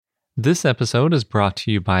This episode is brought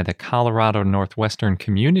to you by the Colorado Northwestern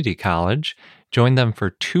Community College. Join them for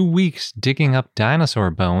 2 weeks digging up dinosaur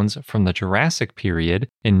bones from the Jurassic period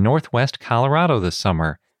in Northwest Colorado this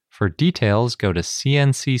summer. For details, go to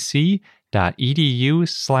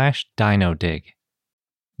cncc.edu/dinodig.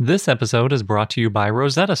 This episode is brought to you by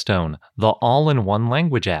Rosetta Stone, the all-in-one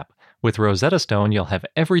language app. With Rosetta Stone, you'll have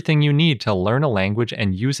everything you need to learn a language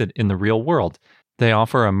and use it in the real world. They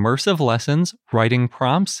offer immersive lessons, writing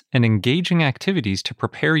prompts, and engaging activities to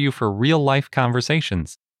prepare you for real-life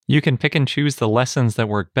conversations. You can pick and choose the lessons that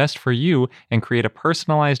work best for you and create a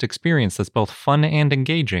personalized experience that's both fun and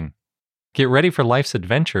engaging. Get ready for life's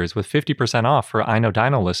adventures with 50% off for I Know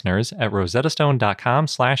Dino listeners at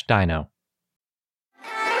rosettastone.com/dino.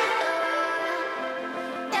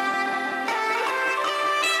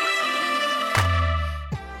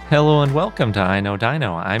 Hello and welcome to I Know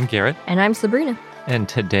Dino. I'm Garrett. And I'm Sabrina. And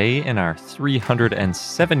today, in our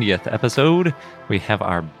 370th episode, we have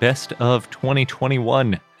our best of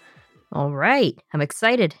 2021. All right. I'm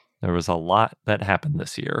excited. There was a lot that happened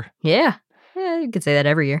this year. Yeah. You could say that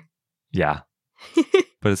every year. Yeah.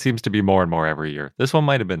 But it seems to be more and more every year. This one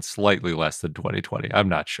might have been slightly less than 2020. I'm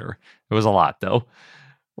not sure. It was a lot, though.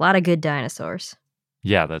 A lot of good dinosaurs.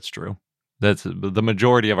 Yeah, that's true. That's the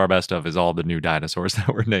majority of our best of is all the new dinosaurs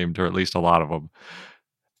that were named, or at least a lot of them.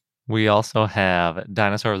 We also have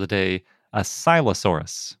Dinosaur of the Day,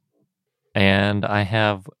 Asilosaurus. And I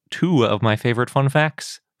have 2 of my favorite fun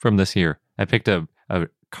facts from this year. I picked a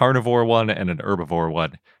carnivore one and an herbivore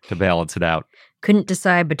one to balance it out. Couldn't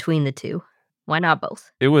decide between the two. Why not both?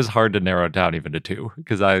 It was hard to narrow it down even to 2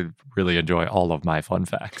 because I really enjoy all of my fun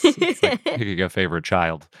facts. It's like picking a favorite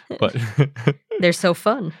child. But they're so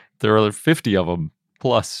fun. There are 50 of them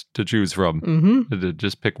plus to choose from. Mm-hmm. To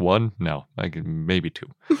just pick one? No, I can maybe 2.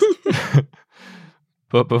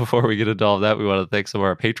 But before we get into all of that, we want to thank some of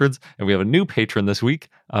our patrons. And we have a new patron this week,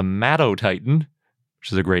 a Mattotitan,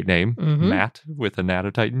 which is a great name. Mm-hmm. Matt with a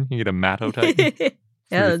Nattotitan. You get a Mattotitan.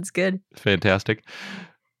 Yeah, that's good. Fantastic.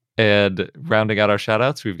 And rounding out our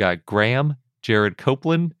shout-outs, we've got Graham, Jared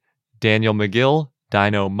Copeland, Daniel McGill,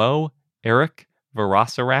 Dino Mo, Eric,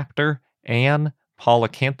 Velociraptor, Anne, Paul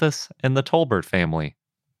Acanthus, and the Tolbert family.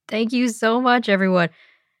 Thank you so much, everyone.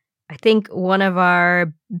 I think one of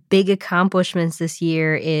our big accomplishments this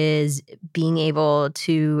year is being able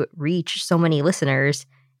to reach so many listeners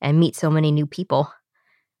and meet so many new people.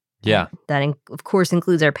 Yeah. That, of course,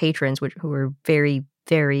 includes our patrons, who we're very,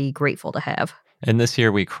 very grateful to have. And this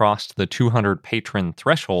year we crossed the 200 patron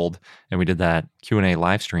threshold, and we did that Q&A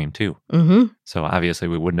live stream too. Mm-hmm. So obviously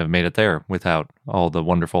we wouldn't have made it there without all the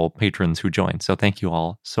wonderful patrons who joined. So thank you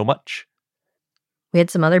all so much. We had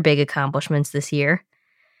some other big accomplishments this year.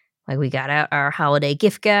 Like we got out our holiday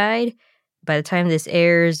gift guide. By the time this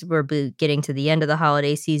airs, we're getting to the end of the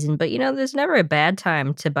holiday season. But, there's never a bad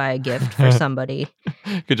time to buy a gift for somebody.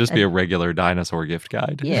 Could just be a regular dinosaur gift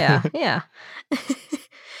guide. Yeah.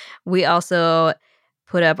 We also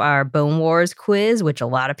put up our Bone Wars quiz, which a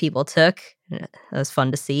lot of people took. That was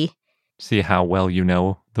fun to see. See how well you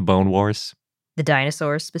know the Bone Wars? The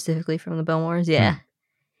dinosaurs specifically from the Bone Wars, yeah.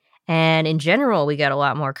 And in general, we got a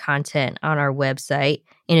lot more content on our website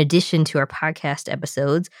in addition to our podcast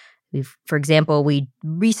episodes. For example, we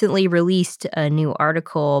recently released a new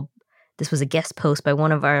article. This was a guest post by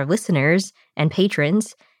one of our listeners and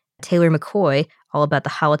patrons, Taylor McCoy, all about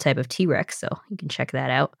the holotype of T-Rex. So you can check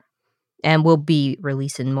that out. And we'll be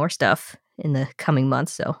releasing more stuff in the coming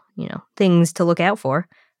months. So, things to look out for.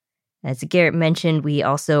 As Garrett mentioned, we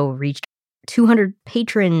also reached 200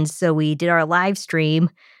 patrons. So we did our live stream.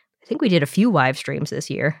 I think we did a few live streams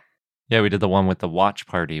this year. Yeah, we did the one with the watch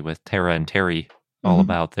party with Tara and Terry, all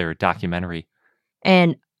about their documentary.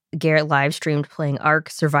 And Garrett live streamed playing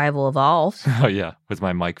Ark Survival Evolved. Oh, yeah, with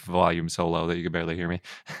my mic volume so low that you could barely hear me.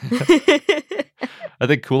 I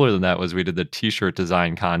think cooler than that was we did the t-shirt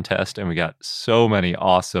design contest, and we got so many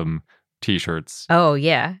awesome t-shirts. Oh,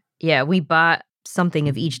 yeah. Yeah, we bought something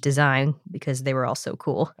of each design because they were all so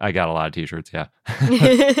cool. I got a lot of t-shirts, yeah.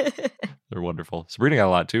 They're wonderful. Sabrina got a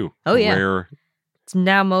lot, too. Oh, yeah. It's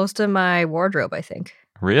now most of my wardrobe, I think.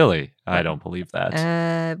 Really? I don't believe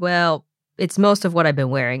that. Well, it's most of what I've been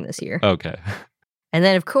wearing this year. Okay. And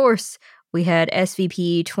then, of course, we had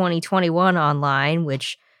SVP 2021 online,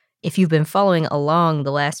 which, if you've been following along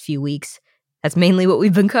the last few weeks, that's mainly what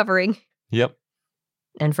we've been covering. Yep.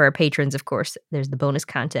 And for our patrons, of course, there's the bonus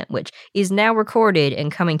content, which is now recorded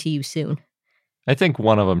and coming to you soon. I think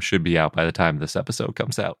one of them should be out by the time this episode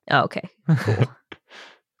comes out. Oh, okay, cool.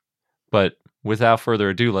 But without further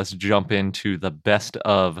ado, let's jump into the best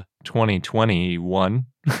of 2021.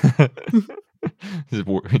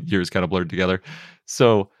 Years kind of blurred together.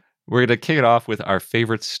 So We're going to kick it off with our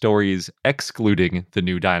favorite stories, excluding the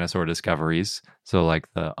new dinosaur discoveries. So, like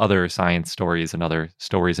the other science stories and other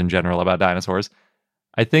stories in general about dinosaurs.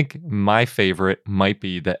 I think my favorite might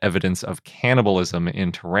be the evidence of cannibalism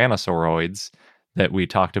in tyrannosauroids that we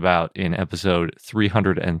talked about in episode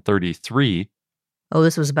 333. Oh,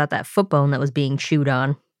 this was about that foot bone that was being chewed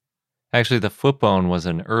on. Actually, the foot bone was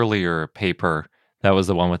an earlier paper. That was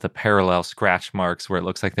the one with the parallel scratch marks where it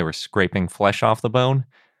looks like they were scraping flesh off the bone.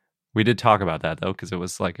 We did talk about that, though, because it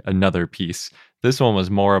was like another piece. This one was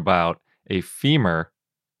more about a femur,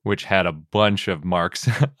 which had a bunch of marks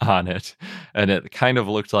on it. And it kind of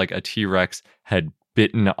looked like a T-Rex had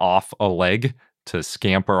bitten off a leg to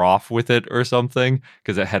scamper off with it or something,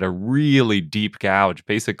 because it had a really deep gouge,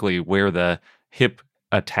 basically where the hip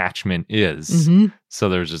attachment is. Mm-hmm. So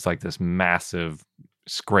there's just like this massive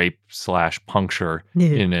scrape/puncture Yeah.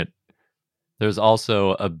 in it. There's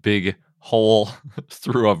also a big hole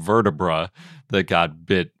through a vertebra that got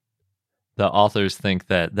bit. The authors think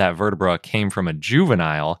that that vertebra came from a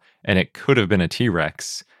juvenile and it could have been a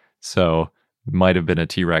T-Rex. So it might have been a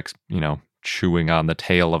T-Rex, chewing on the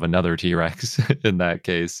tail of another T-Rex in that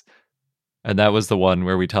case. And that was the one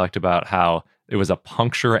where we talked about how it was a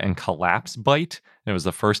puncture and collapse bite. It was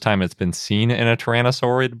the first time it's been seen in a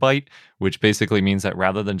tyrannosaurid bite, which basically means that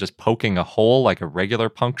rather than just poking a hole like a regular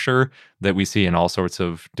puncture that we see in all sorts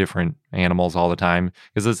of different animals all the time,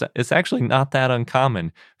 because it's actually not that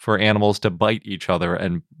uncommon for animals to bite each other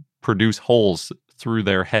and produce holes through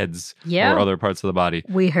their heads Yeah. or other parts of the body.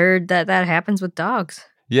 We heard that happens with dogs.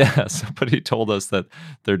 Yeah, somebody told us that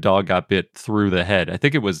their dog got bit through the head. I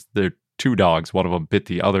think it was their two dogs. One of them bit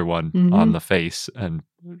the other one on the face and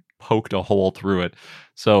poked a hole through it.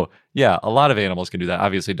 So, yeah, a lot of animals can do that.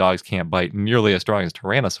 Obviously, dogs can't bite nearly as strong as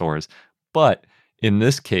tyrannosaurs. But in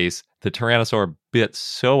this case, the tyrannosaur bit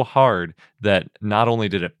so hard that not only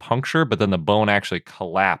did it puncture, but then the bone actually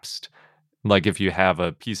collapsed. Like if you have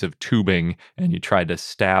a piece of tubing and you tried to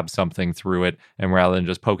stab something through it, and rather than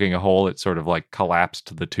just poking a hole, it sort of like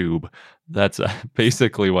collapsed the tube. That's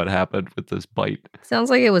basically what happened with this bite. Sounds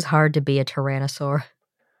like it was hard to be a tyrannosaur.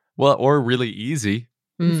 Well, or really easy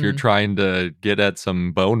if you're trying to get at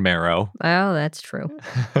some bone marrow. Well, that's true.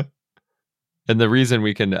 And the reason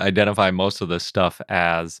we can identify most of this stuff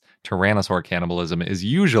as tyrannosaur cannibalism is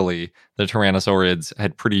usually the tyrannosaurids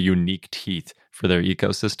had pretty unique teeth for their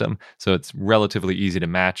ecosystem. So it's relatively easy to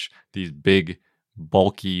match these big,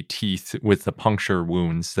 bulky teeth with the puncture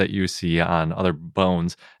wounds that you see on other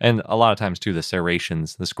bones. And a lot of times, too, the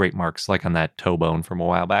serrations, the scrape marks, like on that toe bone from a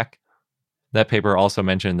while back. That paper also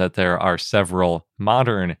mentioned that there are several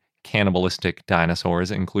modern cannibalistic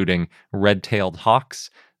dinosaurs, including red-tailed hawks,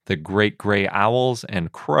 the great gray owls,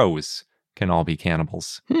 and crows can all be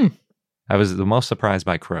cannibals. I was the most surprised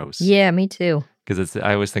by crows. Yeah, me too. Because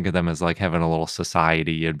I always think of them as like having a little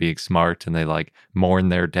society and being smart, and they like mourn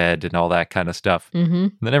their dead and all that kind of stuff.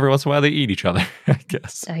 And then every once in a while they eat each other, I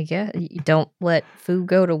guess. I guess you don't let food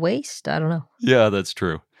go to waste. I don't know. Yeah, that's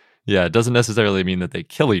true. Yeah, it doesn't necessarily mean that they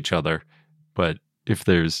kill each other, but if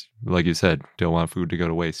there's, like you said, don't want food to go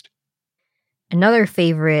to waste. Another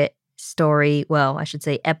favorite story, well, I should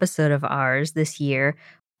say episode of ours this year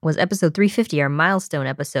was episode 350, our milestone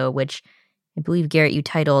episode, which I believe, Garrett, you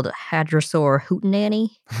titled Hadrosaur Hootenanny.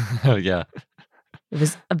 Yeah. It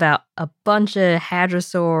was about a bunch of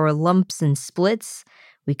hadrosaur lumps and splits.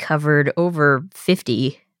 We covered over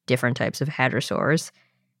 50 different types of hadrosaurs.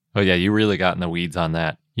 Oh, yeah, you really got in the weeds on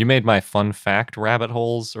that. You made my fun fact rabbit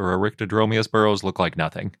holes or Erictodromius burrows look like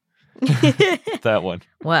nothing. That one.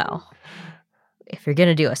 Well, if you're going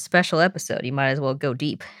to do a special episode, you might as well go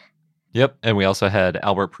deep. Yep, and we also had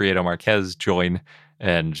Albert Prieto Marquez join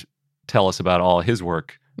and tell us about all his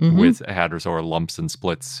work with hadrosaur lumps and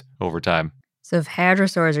splits over time. So if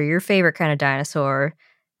hadrosaurs are your favorite kind of dinosaur,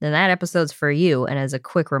 then that episode's for you. And as a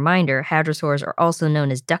quick reminder, hadrosaurs are also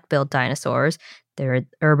known as duck-billed dinosaurs. They're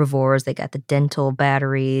herbivores. They got the dental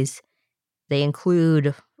batteries. They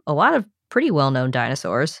include a lot of pretty well-known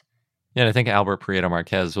dinosaurs. Yeah, and I think Albert Prieto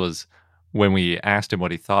Marquez was, when we asked him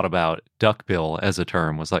what he thought about duckbill as a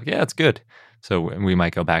term, was like, yeah, it's good. So we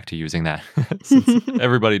might go back to using that since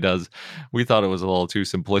everybody does. We thought it was a little too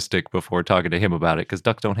simplistic before talking to him about it because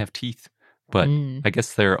ducks don't have teeth. But I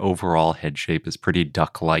guess their overall head shape is pretty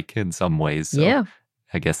duck-like in some ways. So yeah.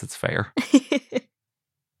 I guess it's fair.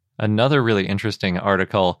 Another really interesting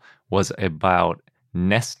article was about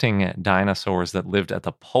nesting dinosaurs that lived at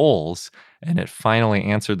the poles. And it finally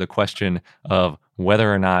answered the question of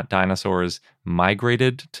whether or not dinosaurs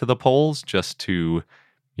migrated to the poles just to,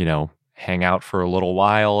 hang out for a little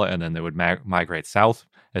while, and then they would migrate south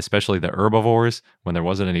especially the herbivores, when there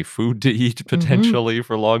wasn't any food to eat potentially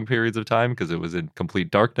for long periods of time because it was in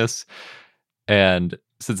complete darkness. And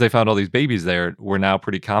since they found all these babies there, we're now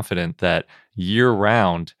pretty confident that year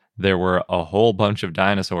round, there were a whole bunch of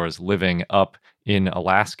dinosaurs living up in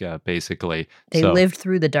Alaska, basically. They lived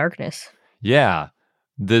through the darkness. Yeah.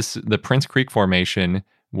 The Prince Creek Formation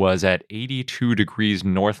was at 82 degrees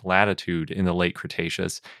north latitude in the late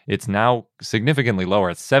Cretaceous. It's now significantly lower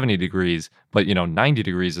at 70 degrees, but 90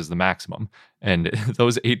 degrees is the maximum. And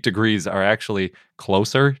those 8 degrees are actually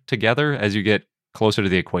closer together as you get closer to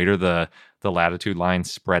the equator. The latitude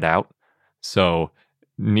lines spread out. So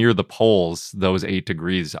near the poles, those 8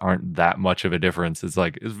 degrees aren't that much of a difference. It's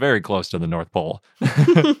very close to the North Pole.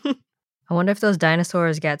 I wonder if those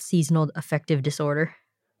dinosaurs got seasonal affective disorder.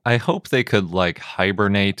 I hope they could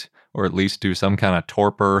hibernate or at least do some kind of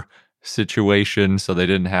torpor situation so they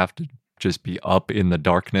didn't have to just be up in the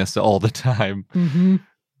darkness all the time. Mm-hmm.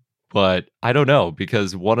 But I don't know,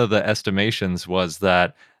 because one of the estimations was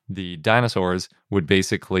that the dinosaurs would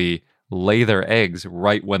basically lay their eggs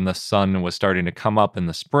right when the sun was starting to come up in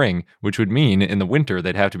the spring, which would mean in the winter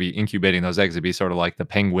they'd have to be incubating those eggs. It'd be sort of like the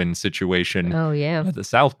penguin situation at the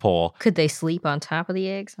South Pole. Could they sleep on top of the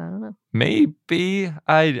eggs? I don't know. Maybe.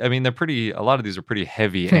 I mean, a lot of these are pretty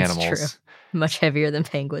heavy animals. True. Much heavier than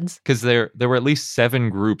penguins. Because there were at least 7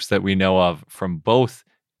 groups that we know of from both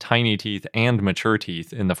tiny teeth and mature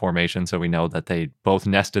teeth in the formation, so we know that they both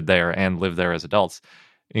nested there and lived there as adults,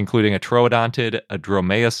 including a troodontid, a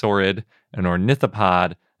dromaeosaurid, an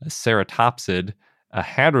ornithopod, a ceratopsid, a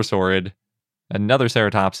hadrosaurid, another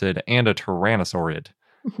ceratopsid, and a tyrannosaurid.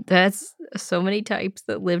 That's so many types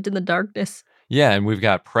that lived in the darkness. Yeah, and we've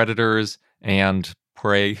got predators and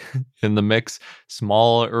prey in the mix.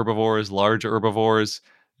 Small herbivores, large herbivores,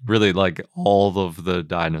 really all of the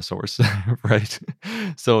dinosaurs, right?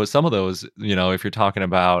 So some of those, if you're talking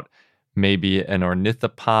about maybe an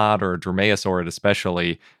ornithopod or a dromaeosaurid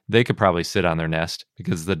especially, they could probably sit on their nest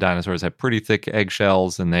because the dinosaurs had pretty thick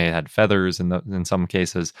eggshells and they had feathers in some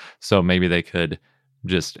cases. So maybe they could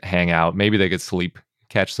just hang out. Maybe they could sleep,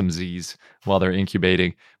 catch some Z's while they're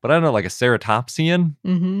incubating. But I don't know, like a ceratopsian?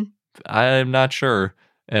 Mm-hmm. I'm not sure.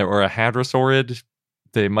 Or a hadrosaurid,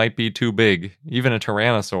 they might be too big. Even a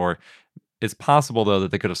tyrannosaur. It's possible, though, that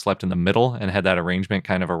they could have slept in the middle and had that arrangement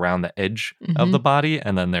kind of around the edge of the body,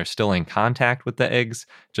 and then they're still in contact with the eggs,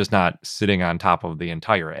 just not sitting on top of the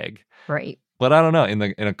entire egg. Right. But I don't know.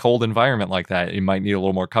 In a cold environment like that, you might need a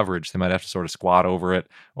little more coverage. They might have to sort of squat over it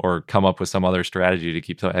or come up with some other strategy to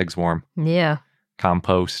keep the eggs warm. Yeah.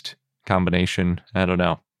 Compost combination. I don't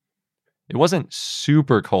know. It wasn't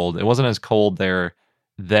super cold. It wasn't as cold there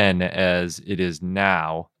then as it is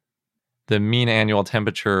now. The mean annual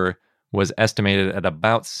temperature was estimated at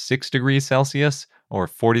about 6 degrees Celsius or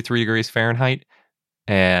 43 degrees Fahrenheit.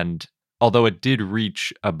 And although it did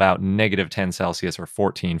reach about negative 10 Celsius or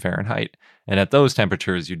 14 Fahrenheit. And at those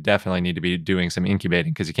temperatures, you definitely need to be doing some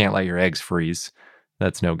incubating because you can't let your eggs freeze.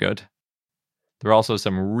 That's no good. There are also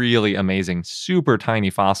some really amazing, super tiny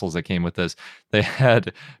fossils that came with this. They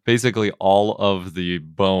had basically all of the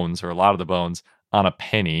bones, or a lot of the bones, on a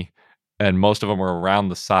penny. And most of them were around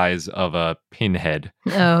the size of a pinhead.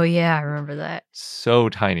 Oh, yeah, I remember that. So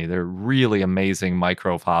tiny. They're really amazing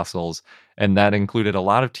microfossils. And that included a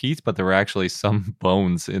lot of teeth, but there were actually some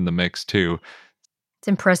bones in the mix, too. It's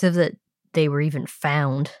impressive that they were even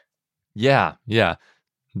found. Yeah.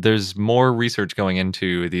 There's more research going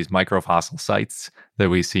into these microfossil sites that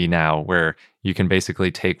we see now, where you can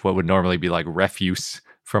basically take what would normally be like refuse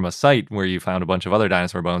from a site where you found a bunch of other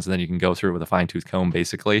dinosaur bones, and then you can go through with a fine-tooth comb,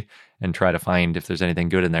 basically, and try to find if there's anything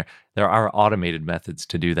good in there. There are automated methods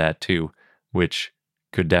to do that, too, which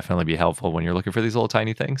could definitely be helpful when you're looking for these little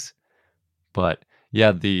tiny things. But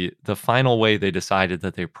yeah, the final way they decided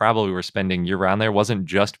that they probably were spending year-round there wasn't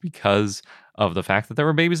just because of the fact that there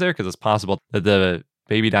were babies there, because it's possible that the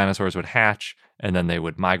baby dinosaurs would hatch and then they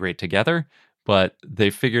would migrate together, but they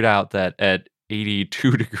figured out that at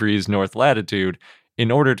 82 degrees north latitude, in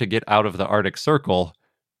order to get out of the Arctic Circle,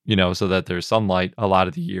 so that there's sunlight a lot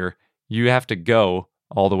of the year, you have to go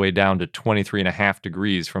all the way down to 23.5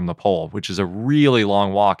 degrees from the pole, which is a really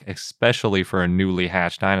long walk, especially for a newly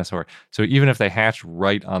hatched dinosaur. So even if they hatched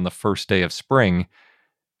right on the first day of spring,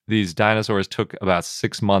 these dinosaurs took about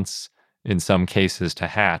 6 months in some cases to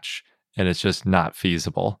hatch, and it's just not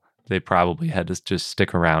feasible. They probably had to just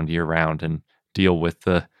stick around year round and deal with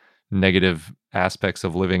the negative aspects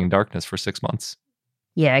of living in darkness for 6 months.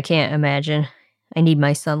 Yeah, I can't imagine. I need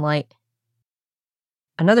my sunlight.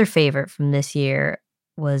 Another favorite from this year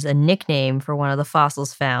was a nickname for one of the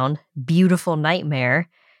fossils found, Beautiful Nightmare.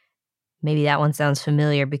 Maybe that one sounds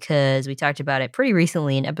familiar because we talked about it pretty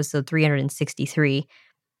recently in episode 363.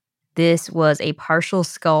 This was a partial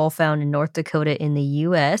skull found in North Dakota in the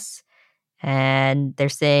U.S., and they're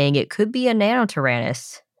saying it could be a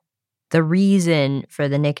Nanotyrannus. The reason for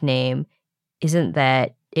the nickname isn't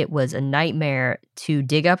that it was a nightmare to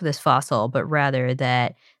dig up this fossil, but rather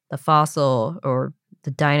that the fossil or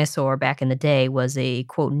the dinosaur back in the day was a,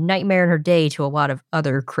 quote, nightmare in her day to a lot of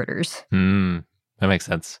other critters. That makes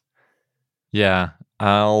sense. Yeah,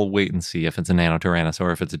 I'll wait and see if it's a Nanotyrannus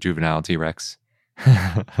or if it's a juvenile T-Rex.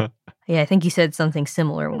 Yeah, I think you said something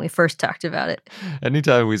similar when we first talked about it.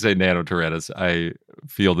 Anytime we say Nanotyrannus, I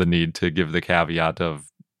feel the need to give the caveat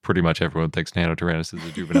of pretty much everyone thinks Nanotyrannus is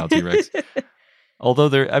a juvenile T-Rex. Although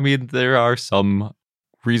there are some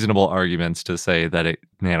reasonable arguments to say that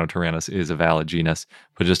Nanotyrannus is a valid genus,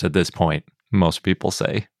 but just at this point, most people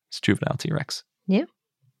say it's juvenile T-Rex. Yeah,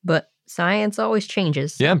 but science always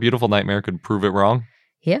changes. Yeah, Beautiful Nightmare could prove it wrong.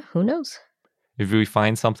 Yeah, who knows? If we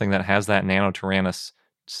find something that has that Nanotyrannus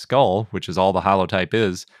skull, which is all the holotype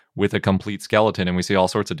is, with a complete skeleton, and we see all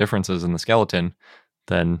sorts of differences in the skeleton,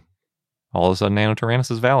 then all of a sudden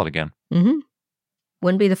Nanotyrannus is valid again. Mm-hmm.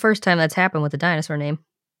 Wouldn't be the first time that's happened with a dinosaur name.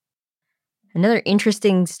 Another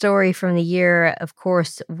interesting story from the year, of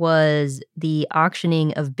course, was the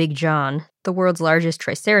auctioning of Big John, the world's largest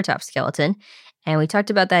Triceratops skeleton. And we talked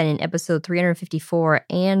about that in episode 354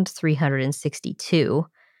 and 362.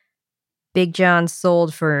 Big John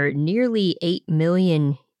sold for nearly $8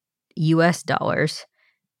 million US dollars,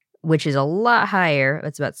 which is a lot higher.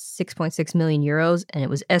 It's about 6.6 million euros, and it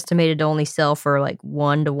was estimated to only sell for like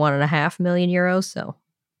 1 to 1.5 million euros, so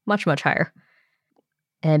much, much higher.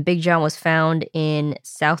 And Big John was found in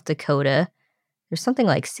South Dakota. There's something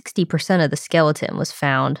like 60% of the skeleton was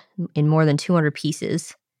found in more than 200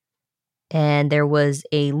 pieces. And there was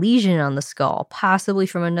a lesion on the skull, possibly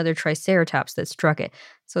from another Triceratops that struck it.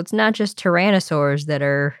 So it's not just tyrannosaurs that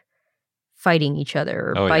are fighting each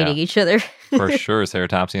other or biting each other. For sure,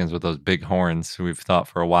 ceratopsians with those big horns, we've thought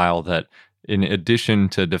for a while that in addition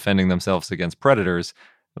to defending themselves against predators,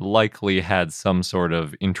 likely had some sort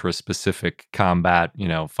of intraspecific combat,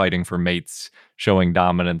 fighting for mates, showing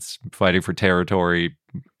dominance, fighting for territory.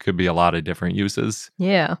 Could be a lot of different uses.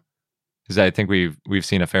 Yeah. Because I think we've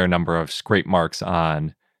seen a fair number of scrape marks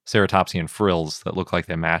on ceratopsian frills that look like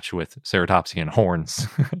they match with ceratopsian horns.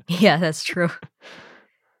 Yeah, that's true.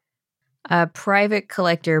 A private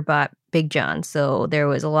collector bought Big John, so there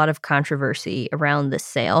was a lot of controversy around this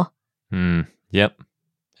sale. Yep.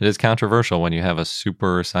 It is controversial when you have a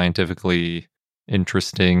super scientifically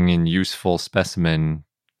interesting and useful specimen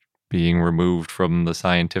being removed from the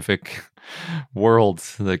scientific world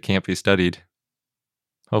that can't be studied.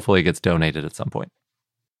 Hopefully it gets donated at some point.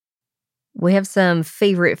 We have some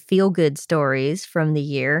favorite feel-good stories from the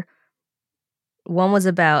year. One was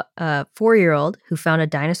about a 4-year-old who found a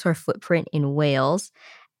dinosaur footprint in Wales,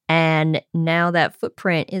 and now that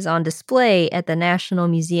footprint is on display at the National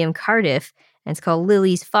Museum Cardiff, and it's called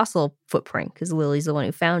Lily's Fossil Footprint, because Lily's the one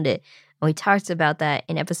who found it. And we talked about that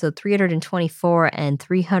in episode 324 and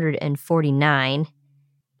 349.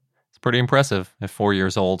 It's pretty impressive at 4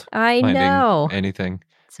 years old. I know. Anything.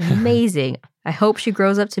 It's amazing. I hope she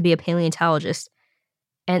grows up to be a paleontologist.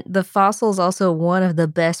 And the fossil is also one of the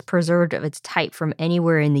best preserved of its type from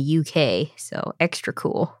anywhere in the UK, so extra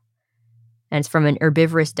cool. And it's from an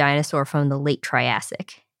herbivorous dinosaur from the late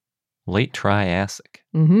Triassic. Late Triassic?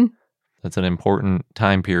 Mm-hmm. That's an important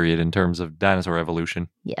time period in terms of dinosaur evolution.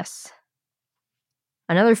 Yes.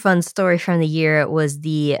 Another fun story from the year was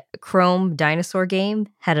the Chrome dinosaur game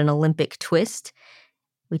had an Olympic twist.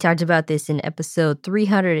 We talked about this in episode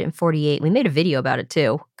 348. We made a video about it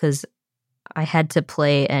too, because I had to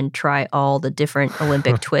play and try all the different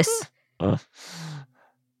Olympic twists. Yeah,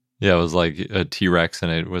 it was like a T-Rex,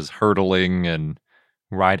 and it was hurdling and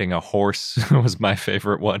riding a horse was my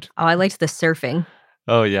favorite one. Oh, I liked the surfing.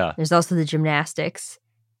 Oh, yeah. There's also the gymnastics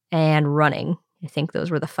and running. I think those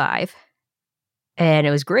were the 5. And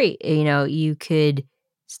it was great. You could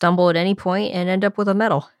stumble at any point and end up with a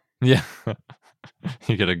medal. Yeah.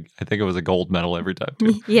 You get I think it was a gold medal every time,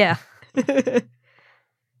 too. Yeah.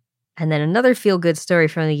 And then another feel-good story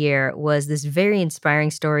from the year was this very inspiring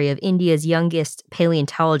story of India's youngest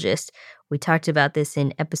paleontologist. We talked about this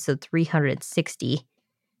in episode 360,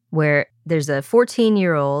 where there's a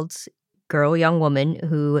 14-year-old girl, young woman,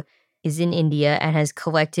 who is in India and has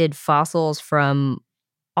collected fossils from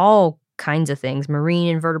all kinds of things, marine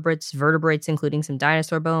invertebrates, vertebrates, including some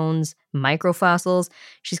dinosaur bones, microfossils.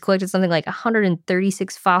 She's collected something like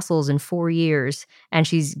 136 fossils in 4 years, and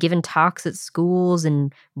she's given talks at schools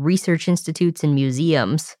and research institutes and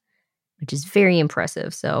museums, which is very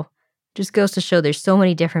impressive. So Just goes to show there's so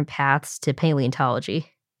many different paths to paleontology.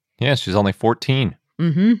 Yeah, she's only 14.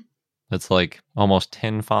 Mm-hmm. That's like almost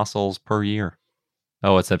 10 fossils per year.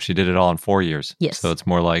 Oh, except she did it all in 4 years. Yes. So it's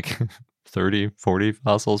more like 30, 40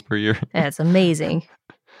 fossils per year. That's amazing.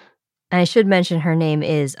 And I should mention her name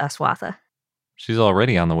is Aswatha. She's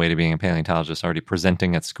already on the way to being a paleontologist, already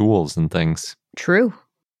presenting at schools and things. True.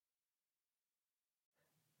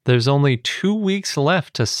 There's only 2 weeks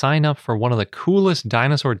left to sign up for one of the coolest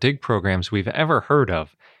dinosaur dig programs we've ever heard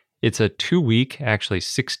of. It's a 2-week, actually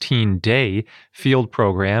 16-day field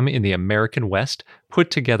program in the American West put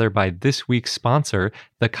together by this week's sponsor,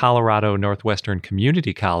 the Colorado Northwestern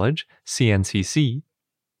Community College, CNCC.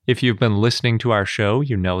 If you've been listening to our show,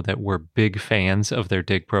 you know that we're big fans of their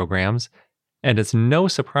dig programs. And it's no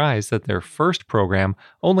surprise that their first program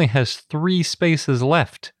only has 3 spaces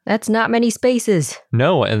left. That's not many spaces.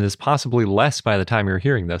 No, and there's possibly less by the time you're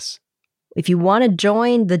hearing this. If you want to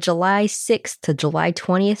join the July 6th to July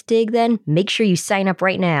 20th dig, then make sure you sign up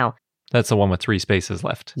right now. That's the one with 3 spaces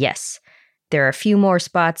left. Yes. There are a few more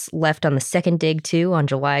spots left on the second dig, too, on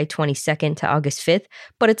July 22nd to August 5th,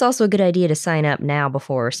 but it's also a good idea to sign up now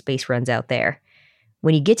before space runs out there.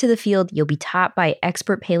 When you get to the field, you'll be taught by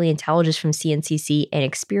expert paleontologists from CNCC and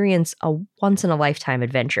experience a once-in-a-lifetime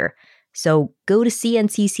adventure. So go to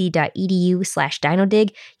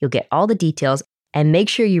cncc.edu/dinodig. You'll get all the details, and make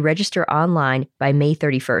sure you register online by May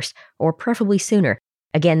 31st, or preferably sooner.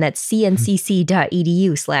 Again, that's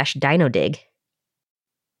cncc.edu/dinodig.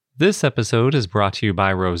 This episode is brought to you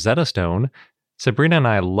by Rosetta Stone. Sabrina and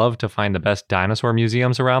I love to find the best dinosaur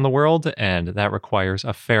museums around the world, and that requires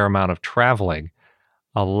a fair amount of traveling.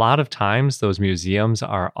 A lot of times, those museums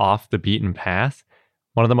are off the beaten path.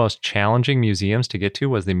 One of the most challenging museums to get to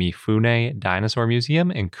was the Mifune Dinosaur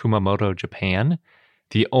Museum in Kumamoto, Japan.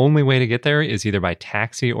 The only way to get there is either by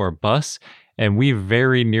taxi or bus, and we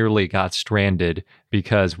very nearly got stranded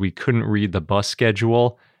because we couldn't read the bus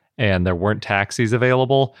schedule and there weren't taxis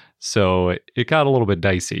available, so it got a little bit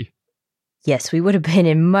dicey. Yes, we would have been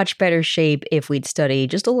in much better shape if we'd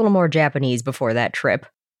studied just a little more Japanese before that trip.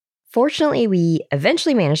 Fortunately, we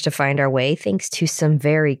eventually managed to find our way thanks to some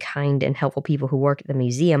very kind and helpful people who work at the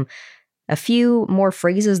museum. A few more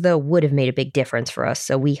phrases, though, would have made a big difference for us,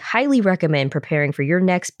 so we highly recommend preparing for your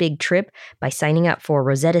next big trip by signing up for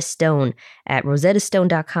Rosetta Stone at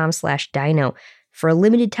rosettastone.com/dino. For a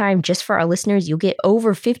limited time, just for our listeners, you'll get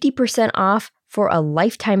over 50% off for a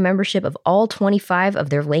lifetime membership of all 25 of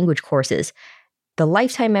their language courses. The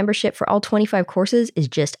lifetime membership for all 25 courses is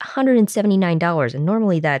just $179, and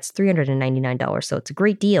normally that's $399, so it's a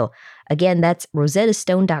great deal. Again, that's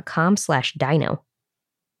rosettastone.com/dino.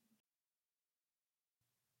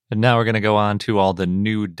 And now we're going to go on to all the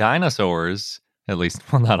new dinosaurs, at least,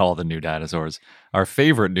 well, not all the new dinosaurs, our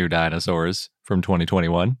favorite new dinosaurs from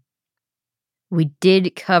 2021. We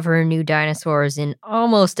did cover new dinosaurs in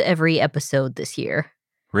almost every episode this year.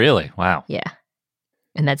 Really? Wow. Yeah.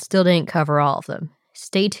 And that still didn't cover all of them.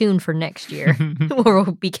 Stay tuned for next year, where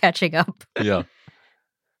we'll be catching up. Yeah.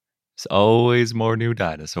 There's always more new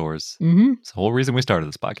dinosaurs. Mm-hmm. It's the whole reason we started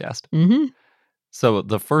this podcast. Mm-hmm. So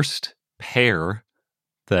the first pair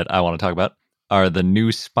that I want to talk about are the new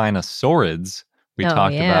Spinosaurids we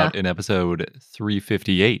talked about in episode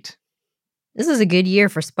 358. This is a good year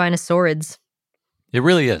for Spinosaurids. It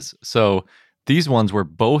really is. So these ones were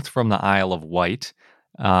both from the Isle of Wight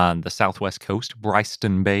on the southwest coast,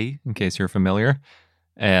 Bryston Bay, in case you're familiar.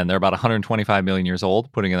 And they're about 125 million years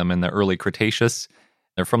old, putting them in the early Cretaceous.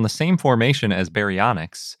 They're from the same formation as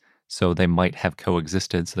Baryonyx, so they might have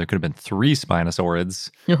coexisted. So there could have been 3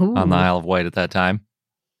 Spinosaurids on the Isle of Wight at that time.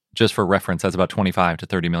 Just for reference, that's about 25 to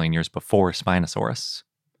 30 million years before Spinosaurus.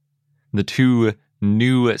 The 2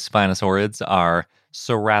 new Spinosaurids are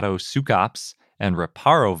Ceratoseucops and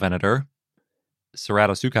Rheparovenator.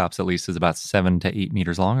 Ceratoseucops, at least, is about 7 to 8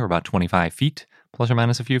 meters long, or about 25 feet, plus or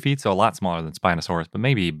minus a few feet, so a lot smaller than Spinosaurus, but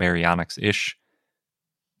maybe Baryonyx-ish.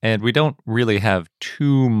 And we don't really have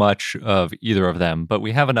too much of either of them, but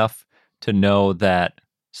we have enough to know that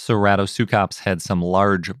Ceratoseucops had some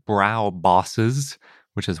large brow bosses,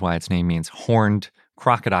 which is why its name means horned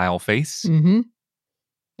crocodile face. Mm-hmm.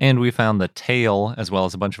 And we found the tail, as well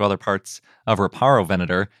as a bunch of other parts of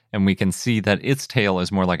Rheparovenator, and we can see that its tail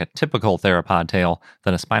is more like a typical theropod tail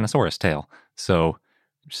than a Spinosaurus tail. So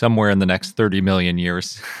somewhere in the next 30 million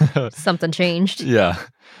years. Something changed. Yeah.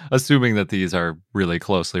 Assuming that these are really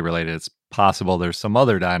closely related, it's possible there's some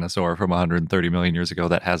other dinosaur from 130 million years ago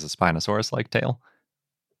that has a Spinosaurus-like tail.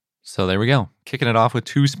 So there we go. Kicking it off with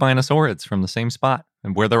 2 Spinosaurids from the same spot,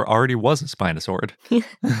 and where there already was a Spinosaurid.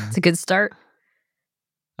 It's a good start.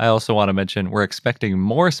 I also want to mention we're expecting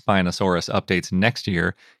more Spinosaurus updates next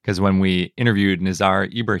year because when we interviewed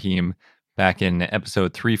Nizar Ibrahim back in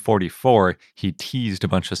episode 344, he teased a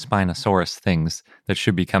bunch of Spinosaurus things that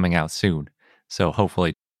should be coming out soon. So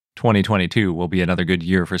hopefully 2022 will be another good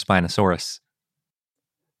year for Spinosaurus.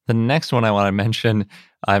 The next one I want to mention,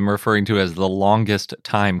 I'm referring to as the longest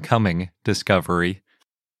time coming discovery.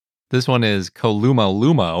 This one is Kolumo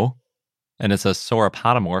Lumo, and it's a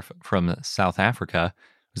sauropodomorph from South Africa.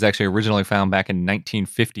 It was actually originally found back in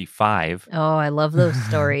 1955. Oh, I love those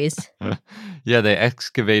stories. Yeah, they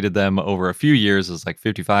excavated them over a few years. It was like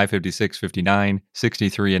 55, 56, 59,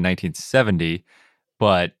 63, and 1970.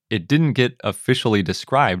 But it didn't get officially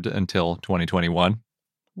described until 2021.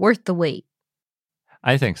 Worth the wait.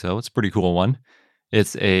 I think so. It's a pretty cool one.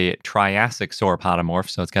 It's a Triassic sauropodomorph,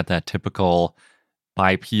 so it's got that typical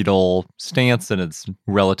bipedal stance, and it's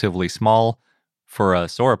relatively small for a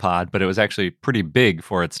sauropod, but it was actually pretty big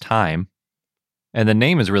for its time. And the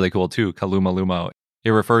name is really cool too, Kolumo Lumo. It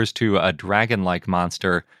refers to a dragon-like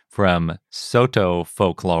monster from Soto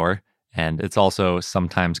folklore, and it's also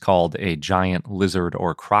sometimes called a giant lizard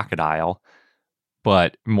or crocodile.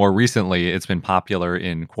 But more recently, it's been popular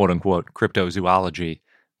in quote-unquote cryptozoology,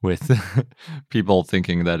 with people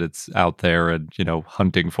thinking that it's out there and,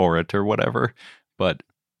 hunting for it or whatever. But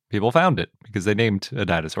people found it because they named a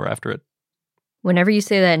dinosaur after it. Whenever you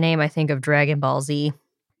say that name, I think of Dragon Ball Z.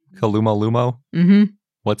 Kolumo Lumo? Mm-hmm.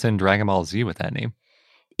 What's in Dragon Ball Z with that name?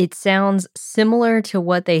 It sounds similar to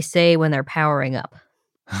what they say when they're powering up.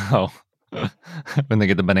 Oh, when they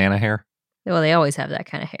get the banana hair? Well, they always have that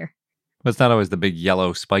kind of hair. But it's not always the big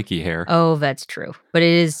yellow spiky hair. Oh, that's true. But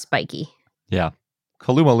it is spiky. Yeah.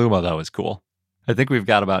 Kolumo Lumo, though, is cool. I think we've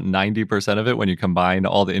got about 90% of it when you combine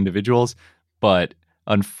all the individuals. But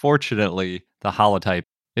unfortunately, the holotype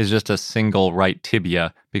is just a single right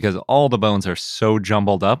tibia because all the bones are so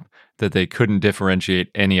jumbled up that they couldn't differentiate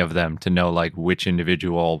any of them to know which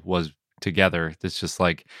individual was together. It's just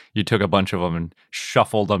like you took a bunch of them and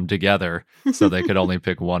shuffled them together so they could only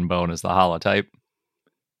pick one bone as the holotype.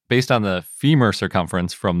 Based on the femur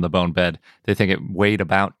circumference from the bone bed, they think it weighed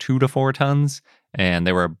about 2 to 4 tons, and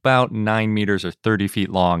they were about 9 meters or 30 feet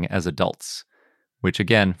long as adults, which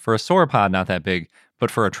again, for a sauropod, not that big, but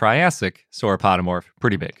for a Triassic sauropodomorph,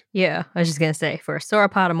 pretty big. Yeah, I was just going to say, for a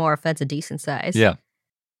sauropodomorph, that's a decent size. Yeah.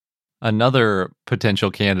 Another potential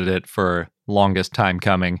candidate for longest time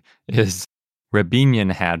coming is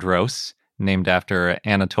Rebinian hadros, named after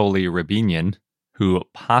Anatoly Rebinian, who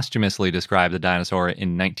posthumously described the dinosaur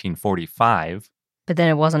in 1945. But then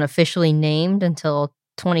it wasn't officially named until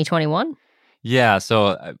 2021? Yeah,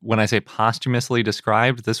 so when I say posthumously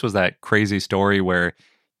described, this was that crazy story where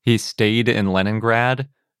he stayed in Leningrad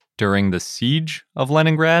during the siege of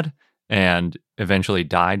Leningrad and eventually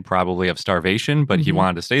died probably of starvation, but he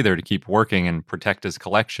wanted to stay there to keep working and protect his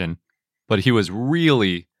collection. But he was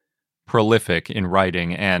really prolific in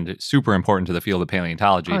writing and super important to the field of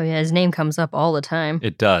paleontology. Oh, yeah, his name comes up all the time.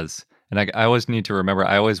 It does. And I always need to remember,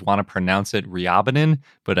 I always want to pronounce it Ryabinin,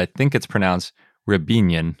 but I think it's pronounced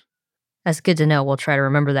Rebinian. That's good to know. We'll try to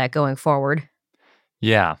remember that going forward.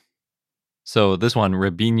 Yeah. So this one,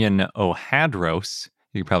 Rebinian ohadros,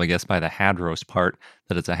 you can probably guess by the hadros part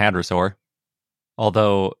that it's a hadrosaur.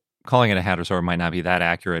 Although calling it a hadrosaur might not be that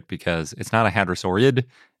accurate because it's not a hadrosaurid.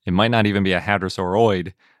 It might not even be a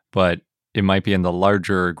hadrosauroid, but it might be in the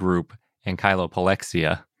larger group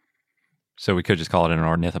Ankylopalexia. So we could just call it an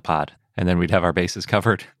ornithopod, and then we'd have our bases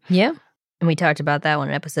covered. Yeah. And we talked about that one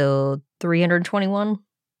in episode 321.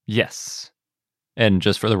 Yes. And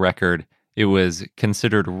just for the record, it was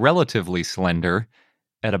considered relatively slender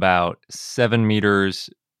at about 7 meters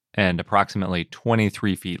and approximately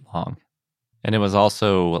 23 feet long. And it was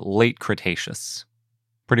also late Cretaceous.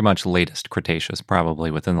 Pretty much latest Cretaceous, probably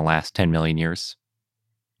within the last 10 million years.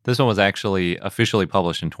 This one was actually officially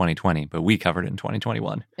published in 2020, but we covered it in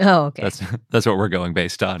 2021. Oh, okay. That's what we're going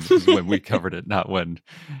based on, is when we covered it, not when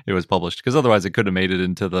it was published. Because otherwise it could have made it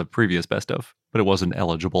into the previous best of, but it wasn't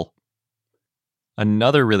eligible.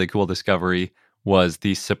 Another really cool discovery was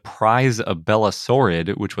the surprise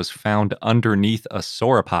abelosaurid, which was found underneath a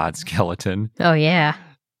sauropod skeleton. Oh, yeah.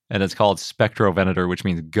 And it's called Spectrovenator, which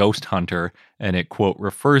means ghost hunter. And it, quote,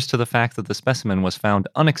 refers to the fact that the specimen was found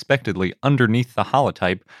unexpectedly underneath the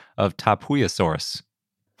holotype of Tapuiosaurus.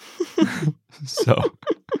 So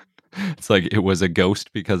it's like it was a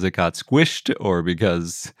ghost because it got squished or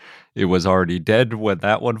because it was already dead when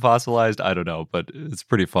that one fossilized. I don't know, but it's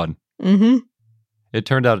pretty fun. Mm-hmm. It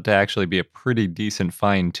turned out to actually be a pretty decent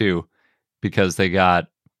find, too, because they got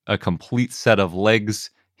a complete set of legs,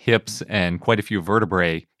 hips and quite a few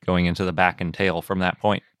vertebrae going into the back and tail from that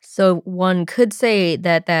point. So one could say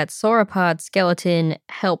that sauropod skeleton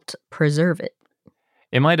helped preserve it.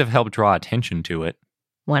 It might have helped draw attention to it.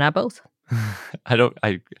 Why not both? I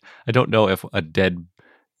don't know if a dead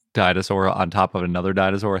dinosaur on top of another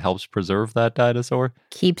dinosaur helps preserve that dinosaur.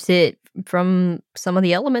 Keeps it from some of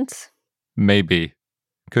the elements. Maybe.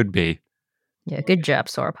 Could be. Yeah, good job,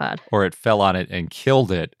 sauropod. Or it fell on it and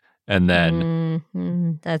killed it, and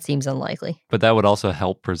then... that seems unlikely. But that would also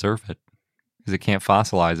help preserve it, because it can't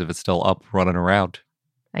fossilize if it's still up running around.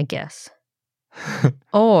 I guess.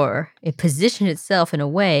 Or it positioned itself in a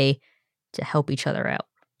way to help each other out.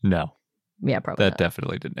 No. Yeah, probably That not.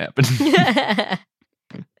 definitely didn't happen.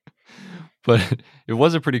 But it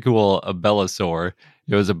was a pretty cool abelisaur.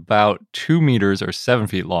 It was about 2 meters or 7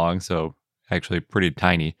 feet long, so actually pretty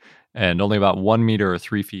tiny, and only about 1 meter or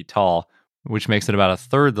 3 feet tall, which makes it about a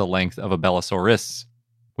third the length of a Belisauris,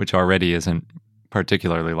 which already isn't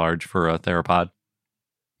particularly large for a theropod.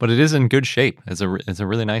 But it is in good shape. It's a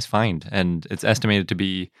really nice find, and it's estimated to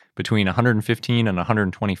be between 115 and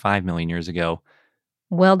 125 million years ago.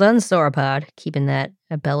 Well done, sauropod, keeping that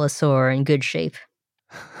abelisaur in good shape.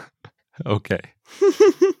 Okay.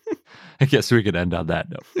 I guess we could end on that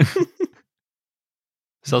note.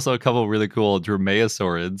 There's also a couple really cool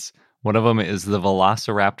dromaeosaurids. One of them is the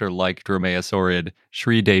velociraptor-like dromaeosaurid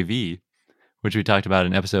Sridevi, which we talked about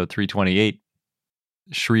in episode 328.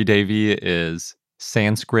 Sridevi is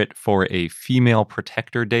Sanskrit for a female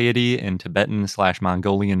protector deity in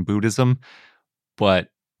Tibetan/Mongolian Buddhism, but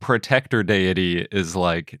protector deity is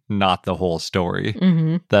like not the whole story.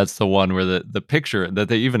 Mm-hmm. That's the one where the picture that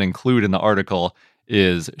they even include in the article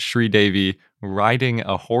is Sridevi riding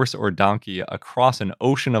a horse or donkey across an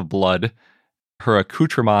ocean of blood. Her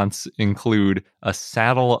accoutrements include a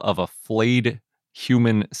saddle of a flayed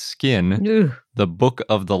human skin, Ugh. the book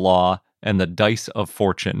of the law, and the dice of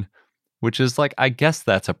fortune, which is like, I guess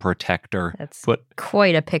that's a protector. That's but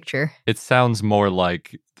quite a picture. it sounds more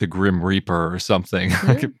like the Grim Reaper or something,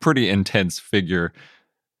 like a pretty intense figure.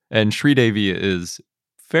 And Sridevi is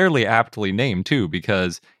fairly aptly named too,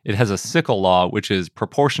 because it has a sickle claw, which is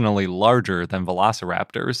proportionally larger than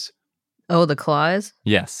velociraptors. Oh, the claws?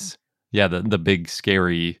 Yes. Yeah, the big,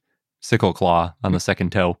 scary sickle claw on the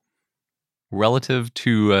second toe. Relative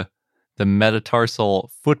to the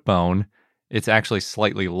metatarsal foot bone, it's actually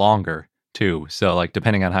slightly longer too. So, like,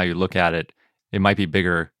 depending on how you look at it, it might be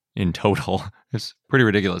bigger in total. It's pretty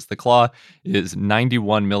ridiculous. The claw is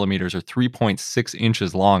 91 millimeters or 3.6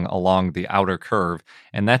 inches long along the outer curve,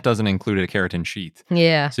 and that doesn't include a keratin sheath.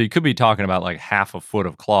 Yeah. So you could be talking about like half a foot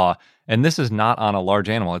of claw, and this is not on a large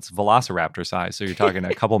animal. It's velociraptor size, so you're talking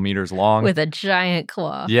a couple meters long. With a giant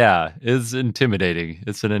claw. Yeah, it's intimidating.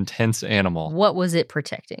 It's an intense animal. What was it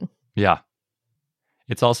protecting? Yeah.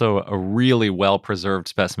 It's also a really well-preserved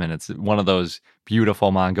specimen. It's one of those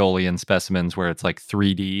beautiful Mongolian specimens where it's like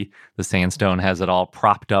 3D. The sandstone has it all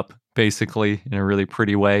propped up, basically, in a really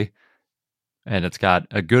pretty way. And it's got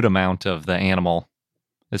a good amount of the animal,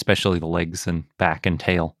 especially the legs and back and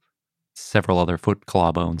tail. Several other foot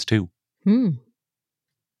claw bones, too.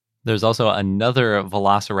 There's also another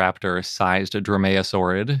velociraptor-sized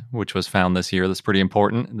dromaeosaurid, which was found this year. That's pretty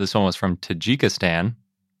important. This one was from Tajikistan.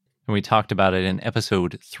 And we talked about it in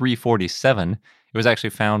episode 347. It was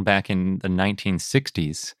actually found back in the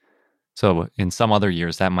 1960s. So in some other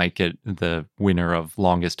years, that might get the winner of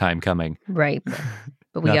longest time coming. Right.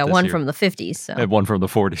 But we Not got this one year. from the 50s. So. And one from the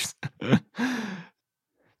 40s.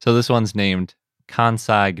 So this one's named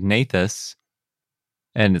Consignathus,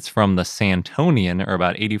 and it's from the Santonian, or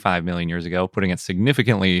about 85 million years ago, putting it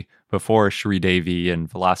significantly before Sridevi and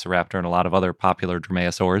Velociraptor and a lot of other popular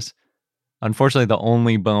dromaeosaurs. Unfortunately, the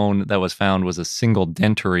only bone that was found was a single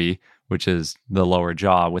dentary, which is the lower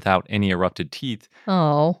jaw, without any erupted teeth.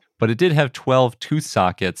 Oh. But it did have 12 tooth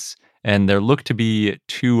sockets, and there looked to be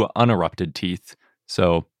 2 unerupted teeth.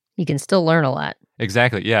 So You can still learn a lot.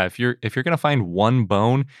 exactly, yeah. If you're going to find one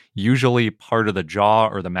bone, usually part of the jaw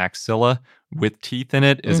or the maxilla with teeth in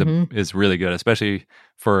it is really good, especially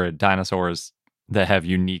for dinosaurs that have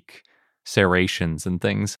unique serrations and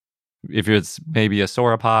things. If it's maybe a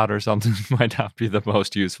sauropod or something, it might not be the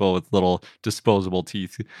most useful with little disposable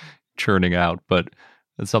teeth churning out, but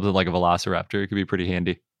it's something like a velociraptor. It could be pretty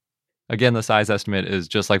handy. Again, the size estimate is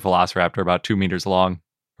just like velociraptor, about 2 meters long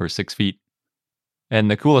or 6 feet. And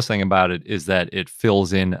the coolest thing about it is that it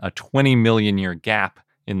fills in a 20 million year gap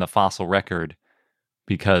in the fossil record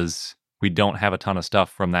because we don't have a ton of stuff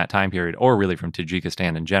from that time period, or really from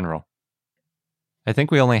Tajikistan in general. I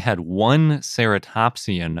think we only had one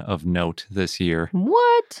ceratopsian of note this year.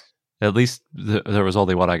 What? At least there was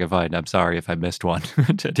only one I could find. I'm sorry if I missed one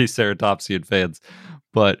to these ceratopsian fans.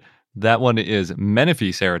 But that one is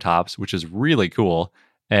Menephoceratops, which is really cool.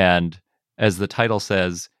 And as the title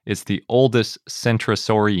says, it's the oldest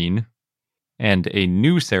centrosaurine and a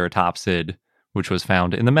new ceratopsid, which was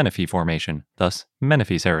found in the Menifee Formation, thus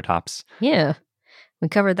Menephoceratops. Yeah. We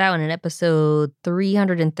covered that one in episode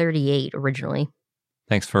 338 originally.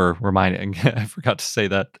 Thanks for reminding. I forgot to say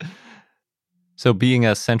that. So being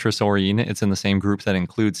a centrosaurine, it's in the same group that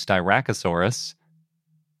includes Styracosaurus,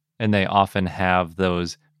 and they often have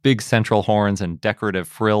those big central horns and decorative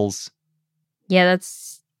frills. Yeah,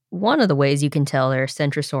 that's one of the ways you can tell they're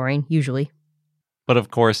centrosaurine, usually. But of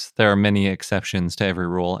course, there are many exceptions to every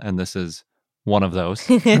rule, and this is one of those.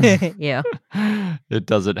 Yeah. It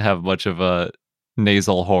doesn't have much of a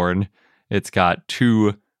nasal horn. It's got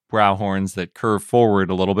two brow horns that curve forward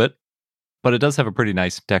a little bit, but it does have a pretty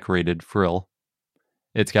nice decorated frill.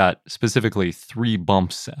 It's got specifically 3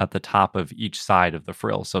 bumps at the top of each side of the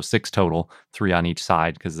frill. So 6 total, 3 on each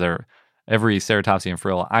side, because every ceratopsian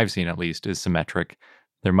frill I've seen at least is symmetric.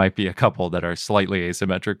 There might be a couple that are slightly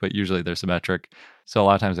asymmetric, but usually they're symmetric. So a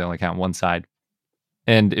lot of times they only count one side.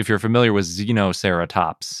 And if you're familiar with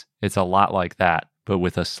Xenoceratops, it's a lot like that, but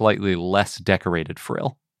with a slightly less decorated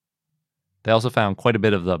frill. They also found quite a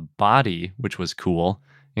bit of the body, which was cool,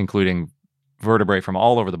 including vertebrae from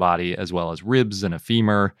all over the body, as well as ribs and a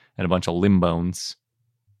femur and a bunch of limb bones.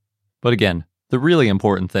 But again, the really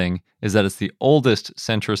important thing is that it's the oldest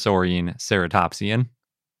centrosaurine ceratopsian.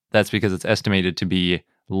 That's because it's estimated to be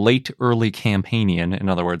late early Campanian, in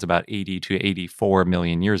other words, about 80 to 84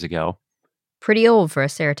 million years ago. Pretty old for a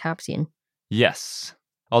ceratopsian. Yes.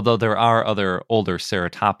 Although there are other older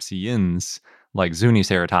ceratopsians, like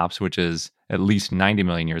Zuniceratops, which is at least 90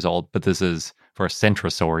 million years old, but this is for a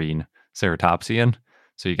centrosaurine ceratopsian,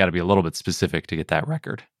 so you got to be a little bit specific to get that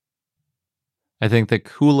record. I think the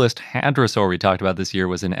coolest hadrosaur we talked about this year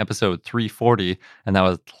was in episode 340, and that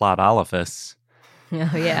was Tlaudolophus.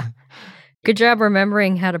 Oh, yeah. Good job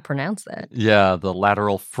remembering how to pronounce that. Yeah, the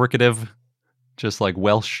lateral fricative, just like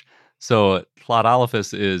Welsh. So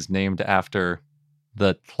Tlaudolophus is named after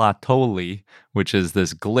the Tlachtoli, which is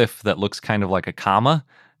this glyph that looks kind of like a comma,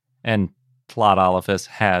 and Tlaudolophus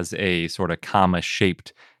has a sort of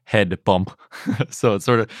comma-shaped head bump. So it's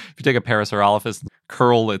sort of, if you take a Parasaurolophus,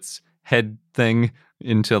 curl its head thing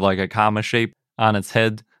into like a comma shape on its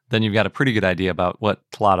head, then you've got a pretty good idea about what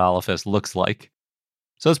Tlaudolophus looks like.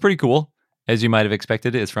 So it's pretty cool. As you might have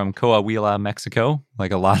expected, it's from Coahuila, Mexico,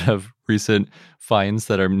 like a lot of recent finds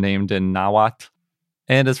that are named in Nahuatl.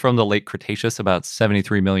 And it's from the late Cretaceous, about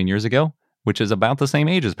 73 million years ago, which is about the same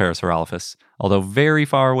age as Parasaurolophus, although very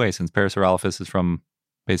far away since Parasaurolophus is from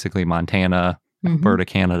basically Montana, Alberta,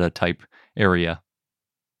 Canada type area.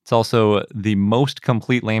 It's also the most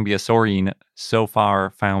complete Lambeosaurine so far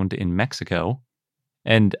found in Mexico.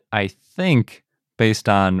 And I think, based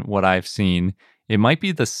on what I've seen, it might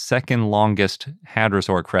be the second longest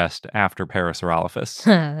hadrosaur crest after Parasaurolophus.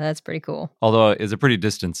 That's pretty cool. Although it's a pretty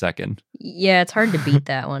distant second. Yeah, it's hard to beat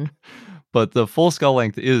that one. But the full skull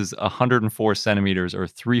length is 104 centimeters or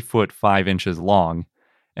 3 foot 5 inches long.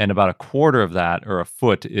 And about a quarter of that, or a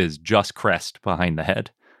foot, is just crest behind the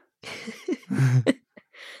head.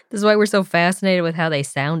 This is why we're so fascinated with how they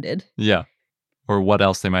sounded. Yeah. Or what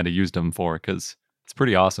else they might have used them for, because it's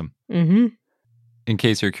pretty awesome. Mm-hmm. In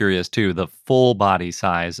case you're curious, too, the full body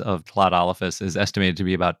size of Tlaudolophus is estimated to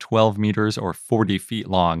be about 12 meters or 40 feet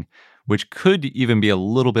long, which could even be a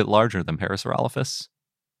little bit larger than Parasaurolophus.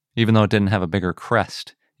 Even though it didn't have a bigger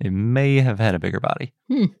crest, it may have had a bigger body.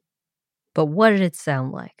 But what did it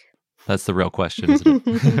sound like? That's the real question, isn't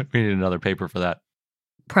it? We need another paper for that.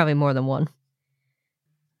 Probably more than one.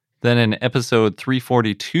 Then in episode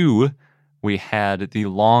 342, we had the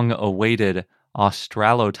long-awaited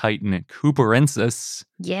Australotitan cooperensis.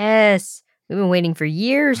 Yes. We've been waiting for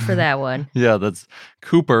years for that one. Yeah, that's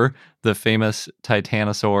Cooper, the famous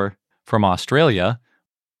titanosaur from Australia,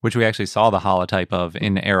 which we actually saw the holotype of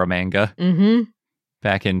in Eromanga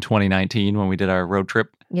back in 2019 when we did our road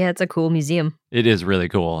trip. Yeah, it's a cool museum. It is really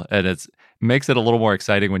cool. And it makes it a little more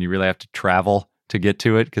exciting when you really have to travel to get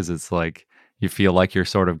to it, because it's like you feel like you're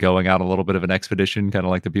sort of going on a little bit of an expedition, kind of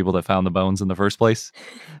like the people that found the bones in the first place.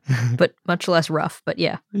 But much less rough, but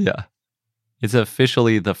yeah. Yeah. It's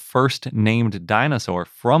officially the first named dinosaur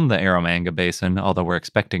from the Eromanga Basin, although we're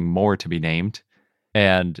expecting more to be named.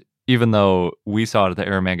 And even though we saw it at the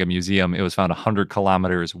Eromanga Museum, it was found 100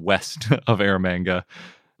 kilometers west of Eromanga.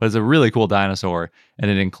 But it's a really cool dinosaur,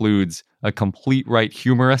 and it includes a complete right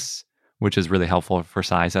humerus, which is really helpful for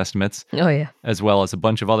size estimates. Oh, yeah. As well as a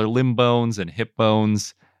bunch of other limb bones and hip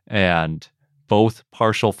bones and both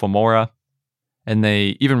partial femora. And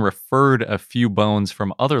they even referred a few bones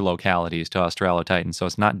from other localities to Australotitan, so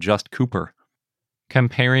it's not just Cooper.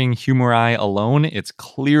 Comparing humeri alone, it's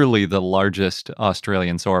clearly the largest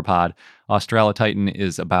Australian sauropod. Australotitan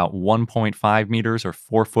is about 1.5 meters or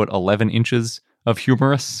 4 foot 11 inches of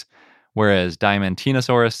humerus, whereas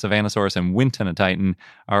Diamantinosaurus, Savanosaurus, and Wintenotitan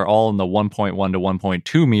are all in the 1.1 to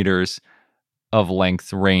 1.2 meters of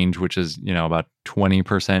length range, which is, about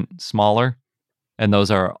 20% smaller. And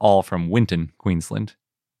those are all from Winton, Queensland.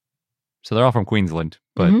 So they're all from Queensland,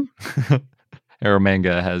 but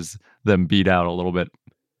Eromanga has them beat out a little bit.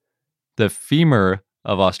 The femur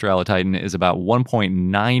of Australotitan is about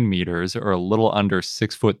 1.9 meters or a little under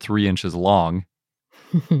 6 foot 3 inches long.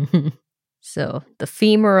 So the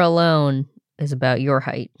femur alone is about your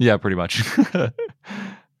height. Yeah, pretty much.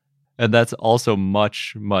 And that's also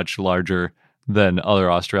much, much larger than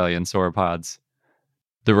other Australian sauropods.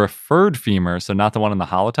 The referred femur, so not the one in the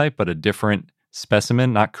holotype, but a different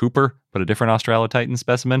specimen, not Cooper, but a different Australotitan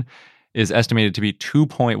specimen, is estimated to be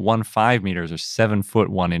 2.15 meters or 7 foot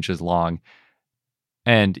 1 inches long.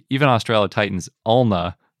 And even Australotitan's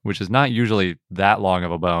ulna, which is not usually that long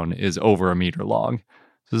of a bone, is over a meter long.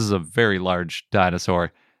 So this is a very large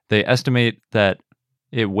dinosaur. They estimate that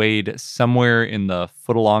it weighed somewhere in the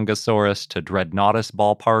Footalongosaurus to Dreadnoughtus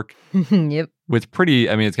ballpark. Yep. With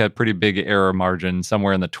it's got pretty big error margin,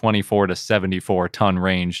 somewhere in the 24 to 74 ton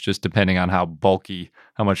range, just depending on how bulky,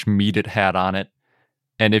 how much meat it had on it.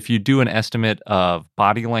 And if you do an estimate of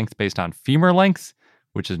body length based on femur length,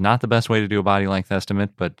 which is not the best way to do a body length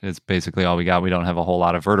estimate, but it's basically all we got. We don't have a whole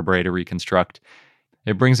lot of vertebrae to reconstruct.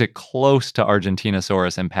 It brings it close to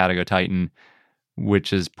Argentinosaurus and Patagotitan,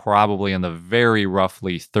 which is probably in the very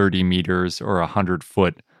roughly 30 meters or 100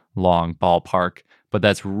 foot long ballpark. But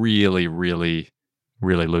that's really, really,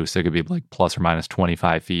 really loose. It could be like plus or minus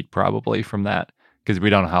 25 feet probably from that, because we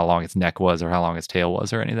don't know how long its neck was or how long its tail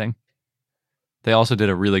was or anything. They also did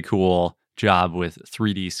a really cool job with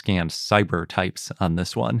 3D scanned cyber types on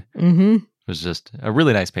this one. Mm-hmm. It was just a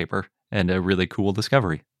really nice paper and a really cool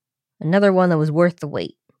discovery. Another one that was worth the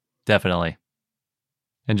wait. Definitely.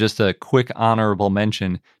 And just a quick honorable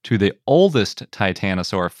mention to the oldest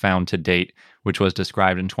titanosaur found to date, which was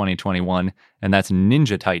described in 2021, and that's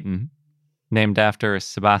Ninja Titan, named after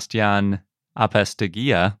Sebastian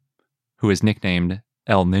Apesteguía, who is nicknamed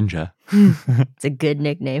El Ninja. It's a good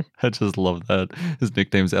nickname. I just love that. His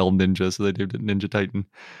nickname's El Ninja, so they named it Ninja Titan.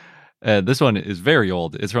 This one is very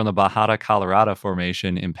old. It's from the Bajada Colorada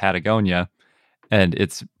Formation in Patagonia, and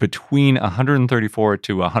it's between 134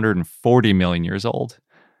 to 140 million years old,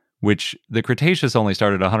 which the Cretaceous only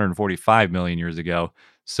started 145 million years ago.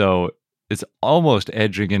 So it's almost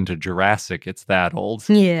edging into Jurassic. It's that old.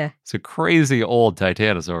 Yeah. It's a crazy old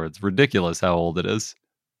titanosaur. It's ridiculous how old it is.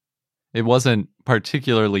 It wasn't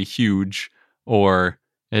particularly huge or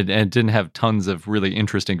it didn't have tons of really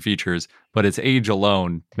interesting features, but its age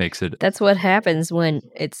alone makes it. That's what happens when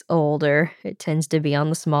it's older. It tends to be on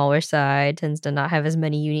the smaller side, tends to not have as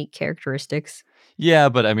many unique characteristics. Yeah,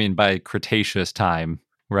 but by Cretaceous time,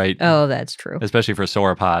 right? Oh, that's true. Especially for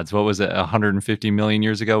sauropods. What was it, 150 million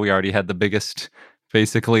years ago? We already had the biggest,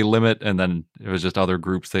 basically, limit, and then it was just other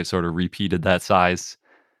groups that sort of repeated that size.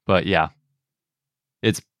 But yeah,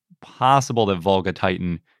 it's possible that Volga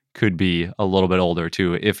Titan could be a little bit older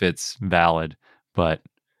too, if it's valid. But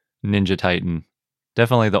Ninja Titan,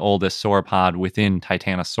 definitely the oldest sauropod within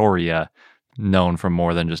Titanosauria, known from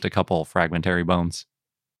more than just a couple fragmentary bones.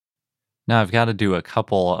 Now I've got to do a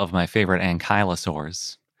couple of my favorite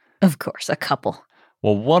ankylosaurs. Of course, a couple.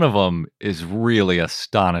 Well, one of them is really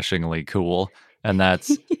astonishingly cool, and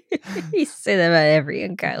that's... You say that about every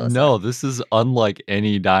ankylosaur. No, this is unlike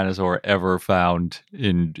any dinosaur ever found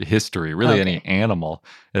in history, really any animal.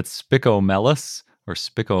 It's Spicomelus or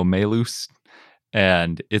Spicomelus,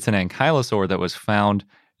 and it's an ankylosaur that was found...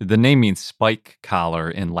 The name means spike collar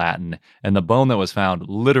in Latin, and the bone that was found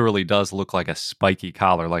literally does look like a spiky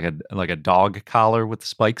collar, like a dog collar with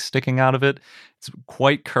spikes sticking out of it. It's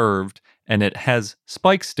quite curved, and it has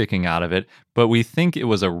spikes sticking out of it, but we think it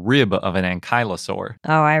was a rib of an ankylosaur.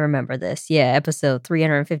 Oh, I remember this. Yeah, episode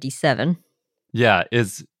 357. Yeah,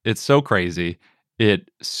 it's so crazy. It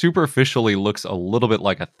superficially looks a little bit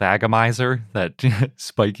like a thagomizer, that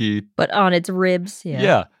spiky... But on its ribs,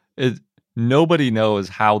 yeah. Yeah, nobody knows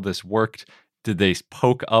how this worked. Did they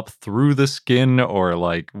poke up through the skin or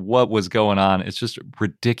what was going on? It's just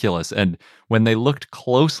ridiculous. And when they looked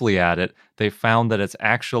closely at it, they found that it's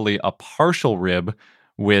actually a partial rib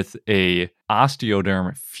with a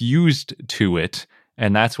osteoderm fused to it.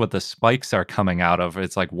 And that's what the spikes are coming out of.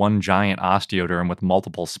 It's like one giant osteoderm with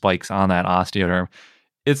multiple spikes on that osteoderm.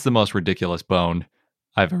 It's the most ridiculous bone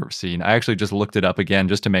I've ever seen. I actually just looked it up again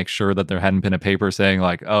just to make sure that there hadn't been a paper saying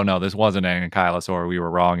like, oh no, this wasn't an ankylosaur. We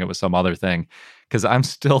were wrong. It was some other thing. Because I'm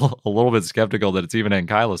still a little bit skeptical that it's even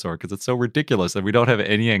ankylosaur because it's so ridiculous that we don't have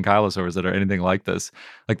any ankylosaurs that are anything like this.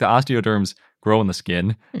 Like the osteoderms grow in the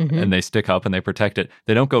skin and they stick up and they protect it.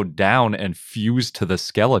 They don't go down and fuse to the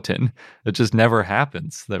skeleton. It just never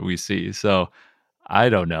happens that we see. So I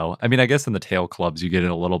don't know. I mean, I guess in the tail clubs you get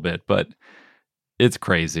it a little bit, but it's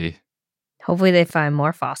crazy. Hopefully they find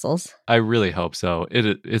more fossils. I really hope so.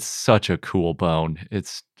 It's such a cool bone.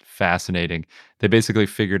 It's fascinating. They basically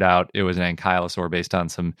figured out it was an ankylosaur based on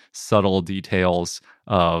some subtle details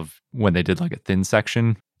of when they did like a thin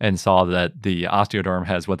section and saw that the osteoderm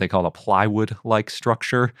has what they call a plywood-like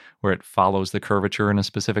structure where it follows the curvature in a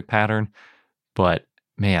specific pattern. But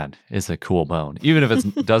man, it's a cool bone. Even if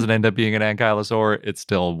it doesn't end up being an ankylosaur, it's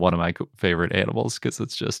still one of my favorite animals because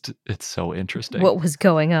it's so interesting. What was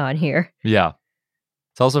going on here? Yeah.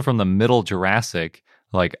 It's also from the middle Jurassic,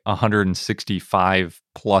 like 165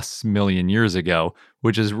 plus million years ago,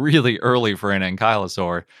 which is really early for an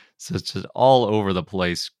ankylosaur. So it's just all over the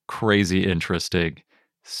place, crazy interesting,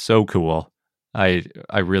 so cool. I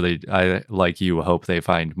like you hope they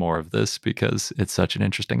find more of this because it's such an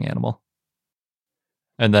interesting animal.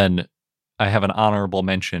 And then I have an honorable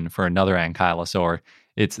mention for another ankylosaur.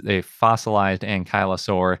 It's a fossilized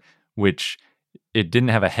ankylosaur, which it didn't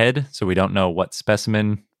have a head, so we don't know what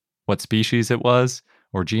specimen, what species it was,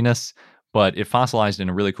 or genus, but it fossilized in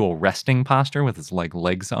a really cool resting posture with its like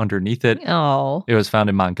legs underneath it. Oh. It was found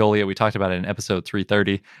in Mongolia. We talked about it in episode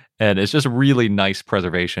 330, and it's just really nice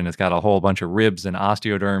preservation. It's got a whole bunch of ribs and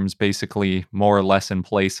osteoderms, basically more or less in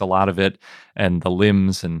place, a lot of it, and the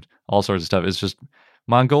limbs and all sorts of stuff. It's just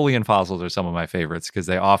Mongolian fossils are some of my favorites because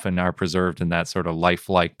they often are preserved in that sort of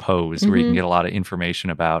lifelike pose where you can get a lot of information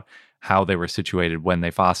about how they were situated when they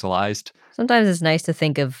fossilized. Sometimes it's nice to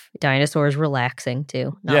think of dinosaurs relaxing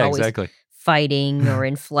too. Not always exactly. Fighting or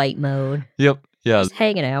in flight mode. Yep. Yeah. Just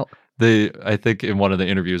hanging out. I think in one of the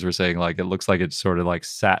interviews were saying like it looks like it sort of like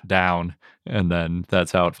sat down and then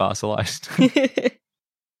that's how it fossilized.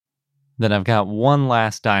 Then I've got one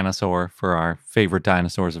last dinosaur for our favorite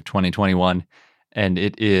dinosaurs of 2021. And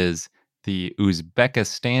it is the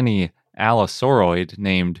Uzbekistani Allosauroid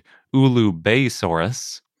named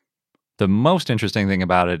Ulubaysaurus. The most interesting thing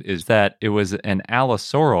about it is that it was an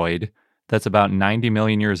Allosauroid that's about 90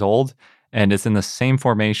 million years old, and it's in the same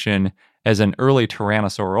formation as an early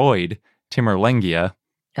Tyrannosauroid, Timurlengia.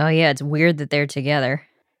 Oh yeah, it's weird that they're together.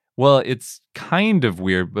 Well, it's kind of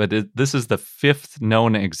weird, but this is the fifth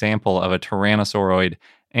known example of a Tyrannosauroid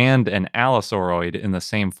and an Allosauroid in the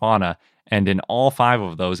same fauna. And in all five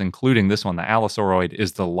of those, including this one, the Allosauroid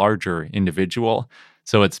is the larger individual.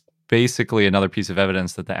 So it's basically another piece of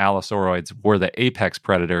evidence that the Allosauroids were the apex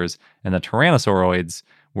predators and the Tyrannosauroids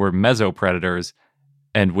were mesopredators.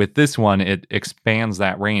 And with this one, it expands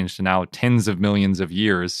that range to now tens of millions of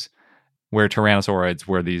years, where Tyrannosauroids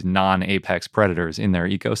were these non-apex predators in their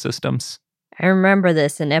ecosystems. I remember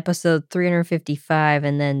this in episode 355.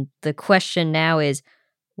 And then the question now is,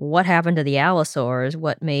 what happened to the allosaurs?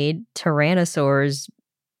 What made tyrannosaurs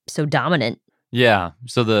so dominant? Yeah.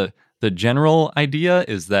 So the general idea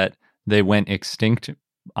is that they went extinct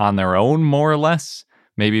on their own, more or less.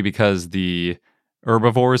 Maybe because the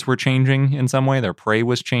herbivores were changing in some way, their prey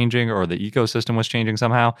was changing, or the ecosystem was changing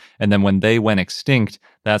somehow. And then when they went extinct,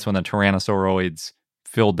 that's when the Tyrannosauroids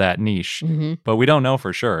filled that niche. But we don't know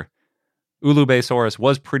for sure. Ulubaysaurus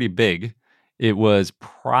was pretty big. It was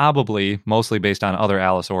probably, mostly based on other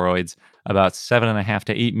Allosauroids, about 7.5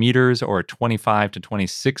 to 8 meters or 25 to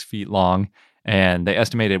 26 feet long, and they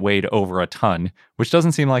estimated it weighed over a ton, which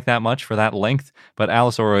doesn't seem like that much for that length, but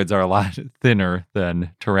Allosauroids are a lot thinner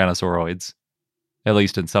than Tyrannosauroids, at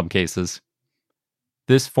least in some cases.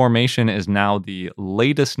 This formation is now the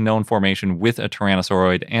latest known formation with a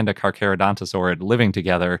Tyrannosauroid and a Carcharodontosaurid living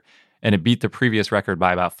together, and it beat the previous record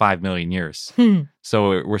by about 5 million years.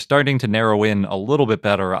 So we're starting to narrow in a little bit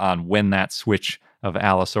better on when that switch of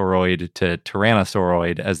Allosauroid to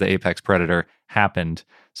Tyrannosauroid as the apex predator happened.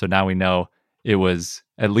 So now we know it was,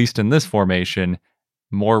 at least in this formation,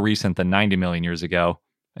 more recent than 90 million years ago,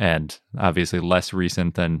 and obviously less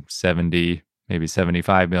recent than 70, maybe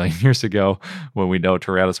 75 million years ago, when we know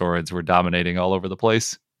Tyrannosaurids were dominating all over the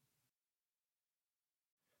place.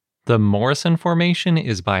 The Morrison Formation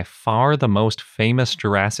is by far the most famous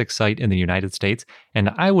Jurassic site in the United States,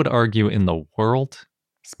 and I would argue in the world.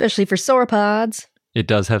 Especially for sauropods. It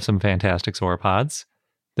does have some fantastic sauropods.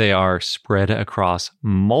 They are spread across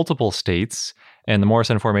multiple states, and the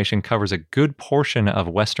Morrison Formation covers a good portion of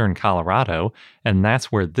western Colorado, and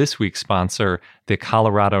that's where this week's sponsor, the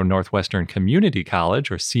Colorado Northwestern Community College,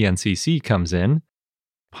 or CNCC, comes in.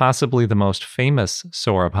 Possibly the most famous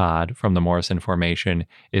sauropod from the Morrison Formation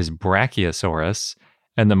is Brachiosaurus,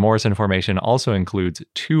 and the Morrison Formation also includes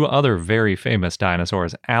two other very famous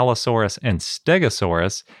dinosaurs, Allosaurus and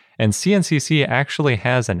Stegosaurus, and CNCC actually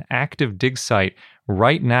has an active dig site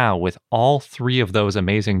right now with all three of those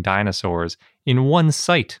amazing dinosaurs in one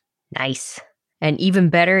site. Nice. And even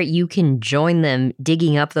better, you can join them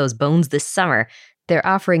digging up those bones this summer. They're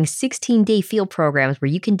offering 16-day field programs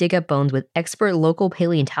where you can dig up bones with expert local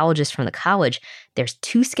paleontologists from the college. There's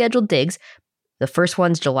 2 scheduled digs. The first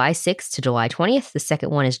one's July 6th to July 20th. The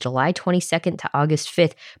second one is July 22nd to August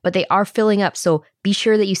 5th. But they are filling up, so be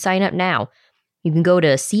sure that you sign up now. You can go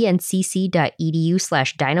to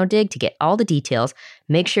cncc.edu/dinodig to get all the details.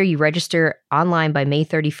 Make sure you register online by May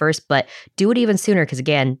 31st, but do it even sooner because,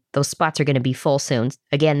 again, those spots are going to be full soon.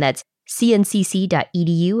 Again, that's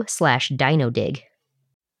cncc.edu/dinodig.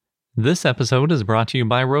 This episode is brought to you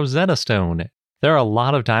by Rosetta Stone. There are a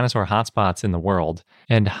lot of dinosaur hotspots in the world,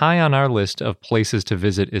 and high on our list of places to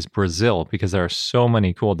visit is Brazil because there are so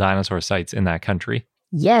many cool dinosaur sites in that country.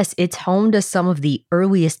 Yes, it's home to some of the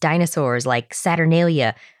earliest dinosaurs like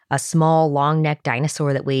Saturnalia, a small long-necked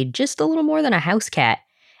dinosaur that weighed just a little more than a house cat.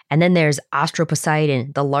 And then there's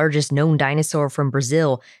Austroposeidon, the largest known dinosaur from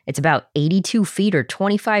Brazil. It's about 82 feet or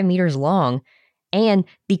 25 meters long. And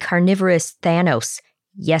the carnivorous Thanos.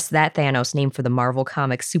 Yes, that Thanos, named for the Marvel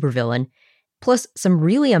Comics supervillain. Plus some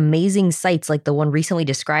really amazing sites like the one recently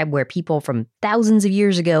described where people from thousands of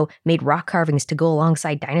years ago made rock carvings to go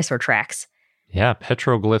alongside dinosaur tracks. Yeah,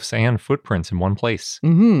 petroglyphs and footprints in one place.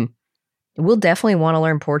 We'll definitely want to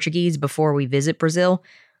learn Portuguese before we visit Brazil.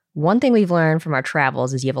 One thing we've learned from our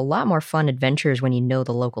travels is you have a lot more fun adventures when you know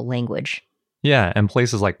the local language. Yeah, and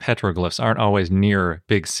places like petroglyphs aren't always near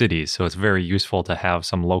big cities, so it's very useful to have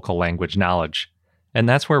some local language knowledge. And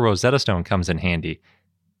that's where Rosetta Stone comes in handy.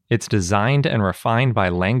 It's designed and refined by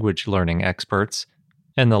language learning experts,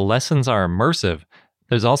 and the lessons are immersive.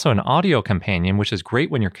 There's also an audio companion, which is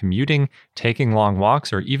great when you're commuting, taking long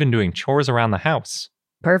walks, or even doing chores around the house.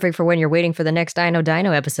 Perfect for when you're waiting for the next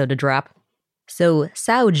Dino episode to drop. So,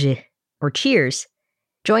 saúde, or cheers.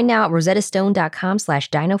 Join now at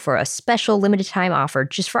rosettastone.com/dino for a special limited time offer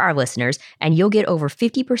just for our listeners, and you'll get over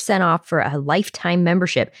 50% off for a lifetime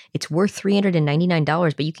membership. It's worth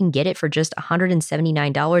 $399, but you can get it for just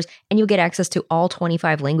 $179, and you'll get access to all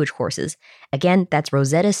 25 language courses. Again, that's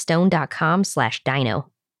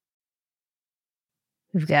rosettastone.com/dino.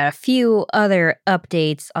 We've got a few other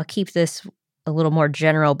updates. I'll keep this a little more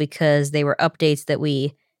general because they were updates that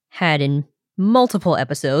we had in multiple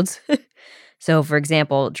episodes. So, for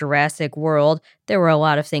example, Jurassic World, there were a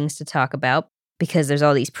lot of things to talk about because there's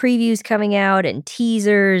all these previews coming out and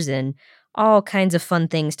teasers and all kinds of fun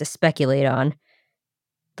things to speculate on.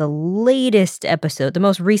 The latest episode, the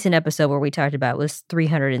most recent episode where we talked about was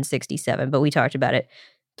 367, but we talked about it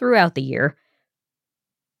throughout the year.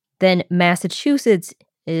 Then Massachusetts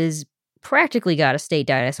is practically got a state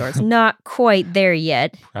dinosaur. It's not quite there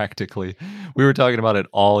yet. Practically. We were talking about it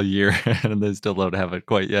all year, and they still don't have it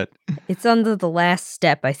quite yet. It's under the last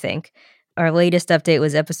step, I think. Our latest update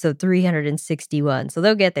was episode 361, so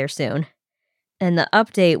they'll get there soon. And the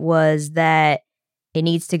update was that it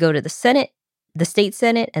needs to go to the Senate, the state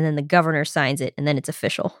Senate, and then the governor signs it, and then it's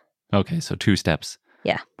official. Okay, so 2 steps.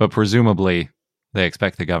 Yeah. But presumably, they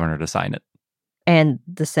expect the governor to sign it. And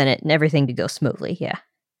the Senate and everything to go smoothly, yeah.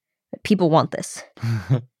 People want this.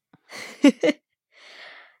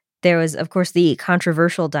 There was, of course, the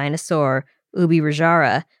controversial dinosaur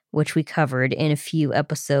Ubirajara, which we covered in a few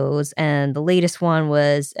episodes, and the latest one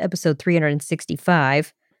was episode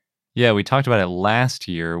 365. Yeah, we talked about it last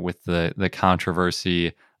year with the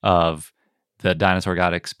controversy of the dinosaur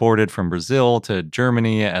got exported from Brazil to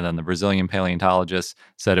Germany, and then the Brazilian paleontologists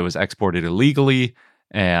said it was exported illegally,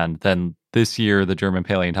 and then this year the German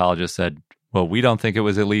paleontologist said, well, we don't think it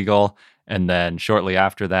was illegal. And then shortly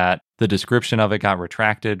after that, the description of it got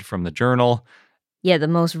retracted from the journal. Yeah, the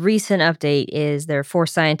most recent update is their 4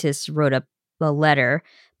 scientists wrote up a letter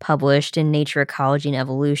published in Nature, Ecology, and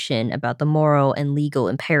Evolution about the moral and legal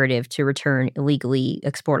imperative to return illegally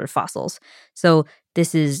exported fossils. So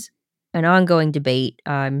this is an ongoing debate.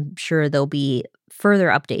 I'm sure there'll be further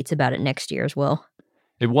updates about it next year as well.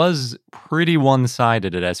 It was pretty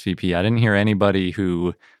one-sided at SVP. I didn't hear anybody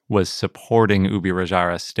who was supporting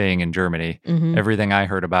Ubirajara staying in Germany. Mm-hmm. Everything I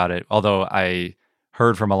heard about it, although I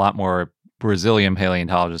heard from a lot more Brazilian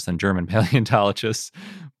paleontologists than German paleontologists.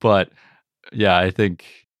 But yeah, I think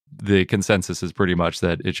the consensus is pretty much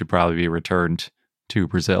that it should probably be returned to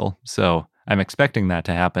Brazil. So I'm expecting that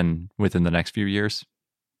to happen within the next few years.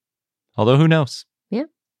 Although who knows? Yeah.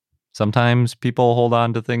 Sometimes people hold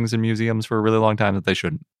on to things in museums for a really long time that they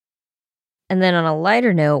shouldn't. And then on a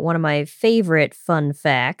lighter note, one of my favorite fun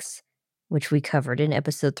facts, which we covered in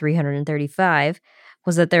episode 335,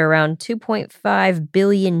 was that there are around 2.5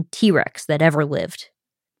 billion T-Rex that ever lived.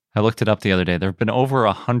 I looked it up the other day. There have been over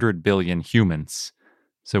 100 billion humans.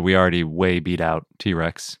 So we already way beat out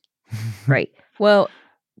T-Rex. Right. Well,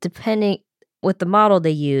 depending with the model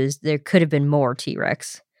they used, there could have been more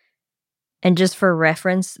T-Rex. And just for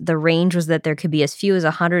reference, the range was that there could be as few as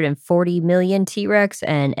 140 million T-Rex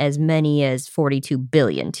and as many as 42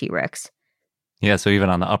 billion T-Rex. Yeah, so even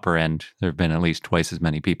on the upper end, there have been at least twice as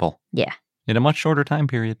many people. Yeah. In a much shorter time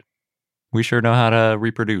period. We sure know how to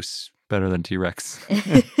reproduce better than T-Rex.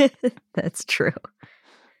 That's true.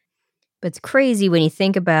 But it's crazy when you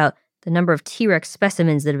think about the number of T-Rex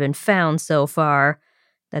specimens that have been found so far.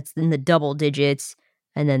 That's in the double digits.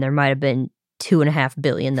 And then there might have been 2.5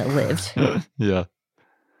 billion that lived. Yeah.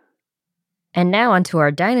 And now onto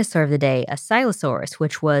our dinosaur of the day, Acylosaurus,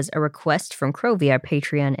 which was a request from Crow via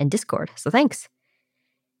Patreon and Discord. So thanks.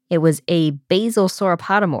 It was a basal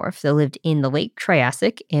sauropodomorph that lived in the late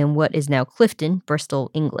Triassic in what is now Clifton,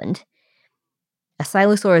 Bristol, England.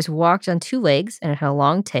 Acylosaurus walked on 2 legs and it had a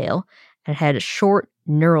long tail and it had short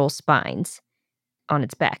neural spines on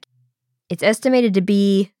its back. It's estimated to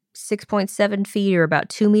be 6.7 feet or about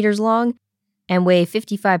 2 meters long and weigh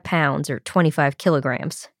 55 pounds or 25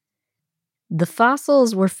 kilograms. The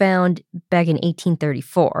fossils were found back in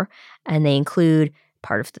 1834, and they include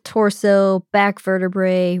part of the torso, back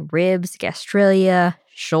vertebrae, ribs, gastralia,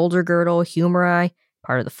 shoulder girdle, humeri,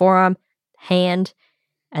 part of the forearm, hand,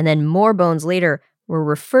 and then more bones later were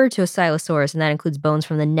referred to as Acylosaurus, and that includes bones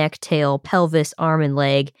from the neck, tail, pelvis, arm, and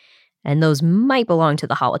leg, and those might belong to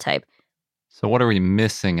the holotype. So what are we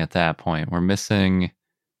missing at that point? We're missing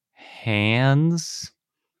hands?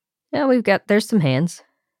 Yeah, there's some hands.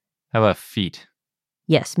 How about feet?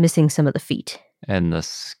 Yes, missing some of the feet. And the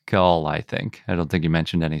skull, I think. I don't think you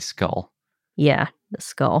mentioned any skull. Yeah, the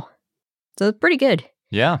skull. So it's pretty good.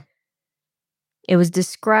 Yeah. It was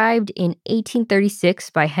described in 1836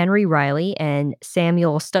 by Henry Riley and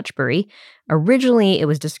Samuel Stutchbury. Originally, it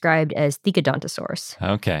was described as Thecodontosaurus.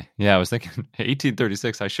 Okay. Yeah, I was thinking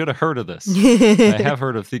 1836. I should have heard of this. I have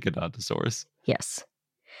heard of Thecodontosaurus. Yes.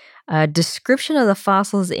 A description of the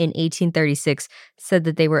fossils in 1836 said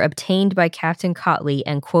that they were obtained by Captain Cotley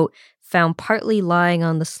and, quote, found partly lying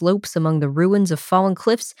on the slopes among the ruins of fallen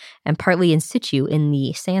cliffs and partly in situ in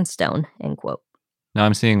the sandstone, end quote. Now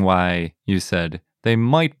I'm seeing why you said they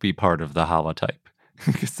might be part of the holotype,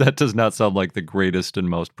 because that does not sound like the greatest and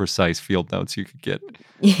most precise field notes you could get.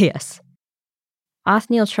 Yes.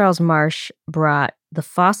 Othniel Charles Marsh brought the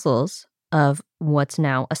fossils of what's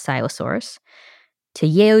now Acylosaurus to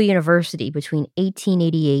Yale University between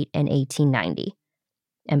 1888 and 1890.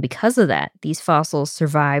 And because of that, these fossils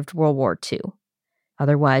survived World War II.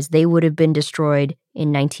 Otherwise, they would have been destroyed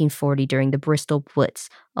in 1940 during the Bristol Blitz,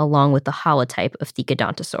 along with the holotype of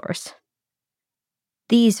Thecodontosaurus.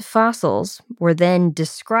 These fossils were then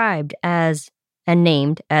described as and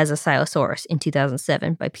named as Acylosaurus in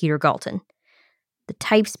 2007 by Peter Galton. The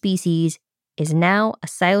type species is now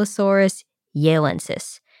Acylosaurus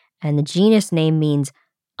yaleensis, and the genus name means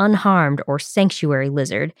unharmed or sanctuary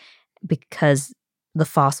lizard because the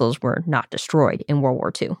fossils were not destroyed in World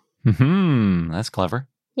War II. That's clever.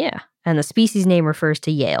 Yeah, and the species name refers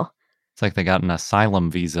to Yale. It's like they got an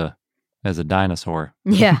asylum visa as a dinosaur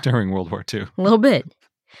during World War II. A little bit.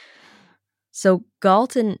 So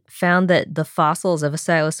Galton found that the fossils of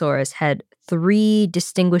Acylosaurus had 3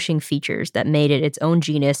 distinguishing features that made it its own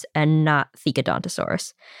genus and not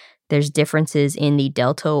Thecodontosaurus. There's differences in the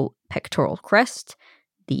deltopectoral crest,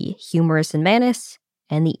 the humerus and manus,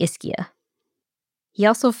 and the ischia. He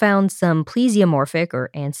also found some plesiomorphic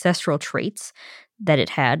or ancestral traits that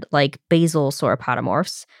it had, like basal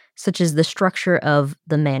sauropodomorphs, such as the structure of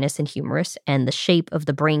the manus and humerus and the shape of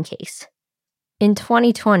the brain case. In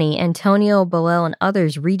 2020, Antonio Bolel and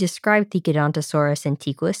others redescribed Thecodontosaurus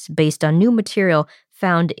antiquus based on new material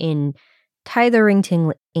found in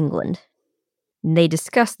Tytherington, England. They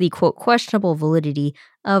discussed the, quote, questionable validity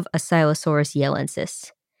of Acylosaurus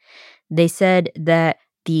yaleensis. They said that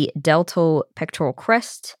the deltopectoral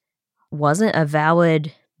crest wasn't a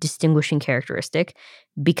valid distinguishing characteristic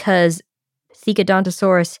because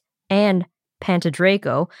Thecodontosaurus and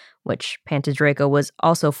Pantodraco, which Pantodraco was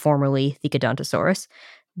also formerly Thecodontosaurus,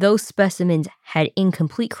 those specimens had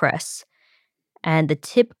incomplete crests, and the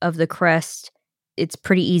tip of the crest it's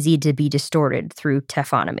pretty easy to be distorted through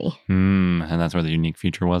taphonomy. And that's where the unique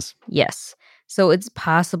feature was? Yes. So it's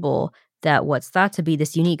possible that what's thought to be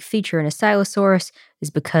this unique feature in Asilosaurus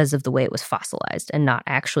is because of the way it was fossilized and not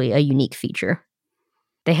actually a unique feature.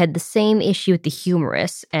 They had the same issue with the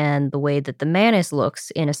humerus, and the way that the manus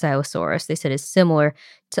looks in Asilosaurus, they said, is similar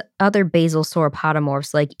to other basal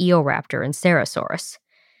sauropodomorphs like Eoraptor and Ceratosaurus.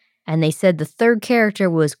 And they said the third character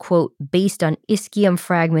was, quote, based on ischium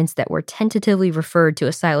fragments that were tentatively referred to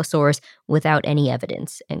Asilosaurus without any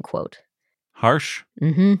evidence, end quote. Harsh.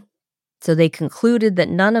 So they concluded that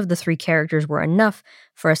none of the three characters were enough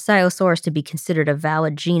for Asilosaurus to be considered a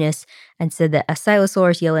valid genus, and said that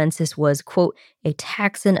Asilosaurus yellensis was, quote, a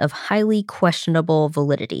taxon of highly questionable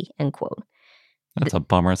validity, end quote. That's a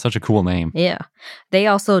bummer. It's such a cool name. Yeah. They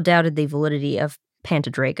also doubted the validity of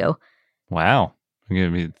Pantodraco. Wow.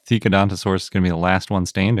 Thecodontosaurus is going to be the last one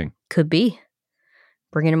standing. Could be.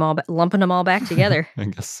 Bringing them all lumping them all back together. I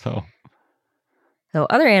guess so. So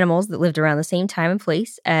other animals that lived around the same time and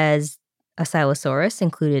place as Asilosaurus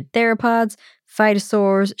included theropods,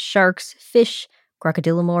 phytosaurs, sharks, fish,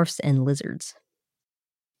 crocodilomorphs, and lizards.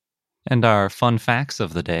 And our fun facts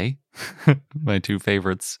of the day, my two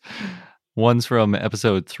favorites. One's from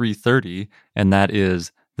episode 330, and that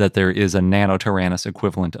is that there is a Nanotyrannus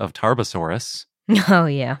equivalent of Tarbosaurus. Oh,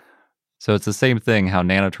 yeah. So it's the same thing, how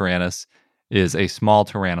Nanotyrannus is a small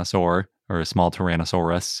tyrannosaur, or a small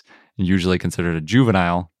Tyrannosaurus, usually considered a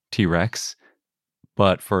juvenile T-Rex.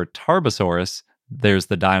 But for Tarbosaurus, there's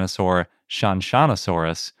the dinosaur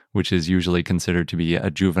Shanshanosaurus, which is usually considered to be a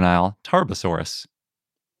juvenile Tarbosaurus.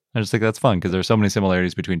 I just think that's fun because there's so many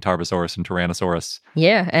similarities between Tarbosaurus and Tyrannosaurus.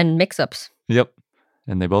 Yeah, and mix-ups. Yep.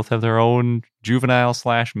 And they both have their own juvenile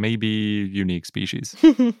 / maybe unique species.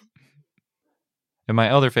 And my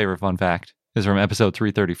other favorite fun fact is from episode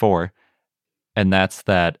 334, and that's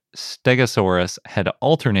that Stegosaurus had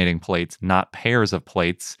alternating plates, not pairs of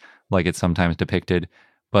plates, like it's sometimes depicted,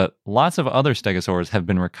 but lots of other stegosaurs have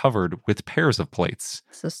been recovered with pairs of plates.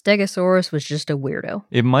 So Stegosaurus was just a weirdo.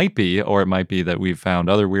 It might be, or it might be that we've found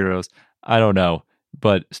other weirdos. I don't know.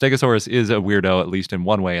 But Stegosaurus is a weirdo, at least in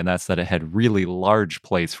one way, and that's that it had really large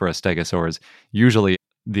plates for a Stegosaurus. Usually,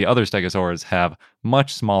 the other Stegosaurs have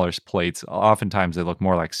much smaller plates. Oftentimes, they look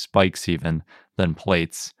more like spikes even than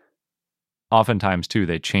plates. Oftentimes, too,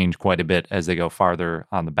 they change quite a bit as they go farther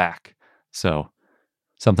on the back. So,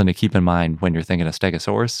 something to keep in mind when you're thinking of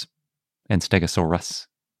Stegosaurus and Stegosaurus.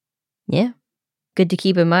 Yeah. Good to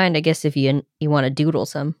keep in mind, I guess, if you want to doodle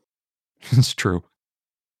some. It's true.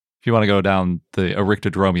 If you want to go down the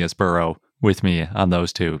Erictodromius burrow with me on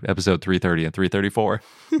those two, episode 330 and 334,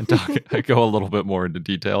 and go a little bit more into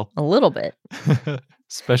detail. A little bit.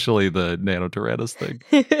 Especially the Nanotyrannus thing.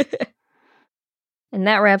 And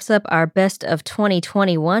that wraps up our best of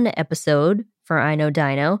 2021 episode for I Know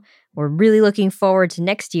Dino. We're really looking forward to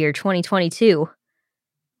next year, 2022.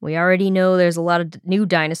 We already know there's a lot of new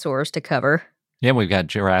dinosaurs to cover. Yeah, we've got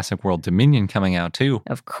Jurassic World Dominion coming out too.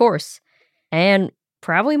 Of course. And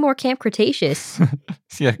probably more Camp Cretaceous.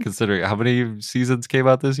 Yeah, considering how many seasons came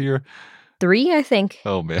out this year? 3, I think.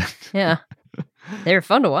 Oh, man. Yeah. They were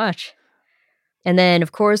fun to watch. And then,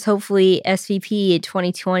 of course, hopefully SVP in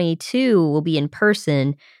 2022 will be in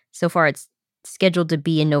person. So far, it's scheduled to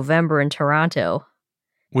be in November in Toronto.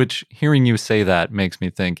 Which, hearing you say that makes me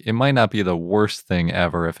think it might not be the worst thing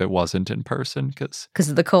ever if it wasn't in person. Because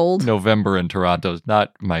of the cold? November in Toronto is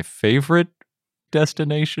not my favorite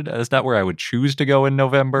destination. It's not where I would choose to go in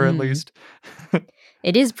November, at least.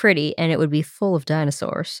 It is pretty, and it would be full of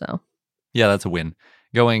dinosaurs, so. Yeah, that's a win.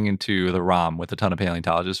 Going into the ROM with a ton of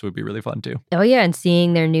paleontologists would be really fun, too. Oh, yeah, and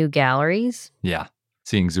seeing their new galleries. Yeah,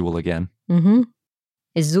 seeing Zool again. Mm-hmm.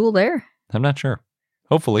 Is Zool there? I'm not sure.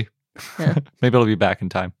 Hopefully. Yeah. Maybe it'll be back in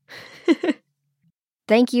time.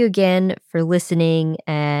 Thank you again for listening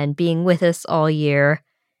and being with us all year.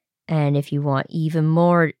 And if you want even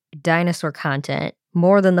more dinosaur content,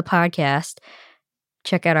 more than the podcast,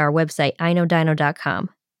 check out our website, iknowdino.com.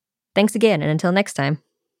 Thanks again, and until next time.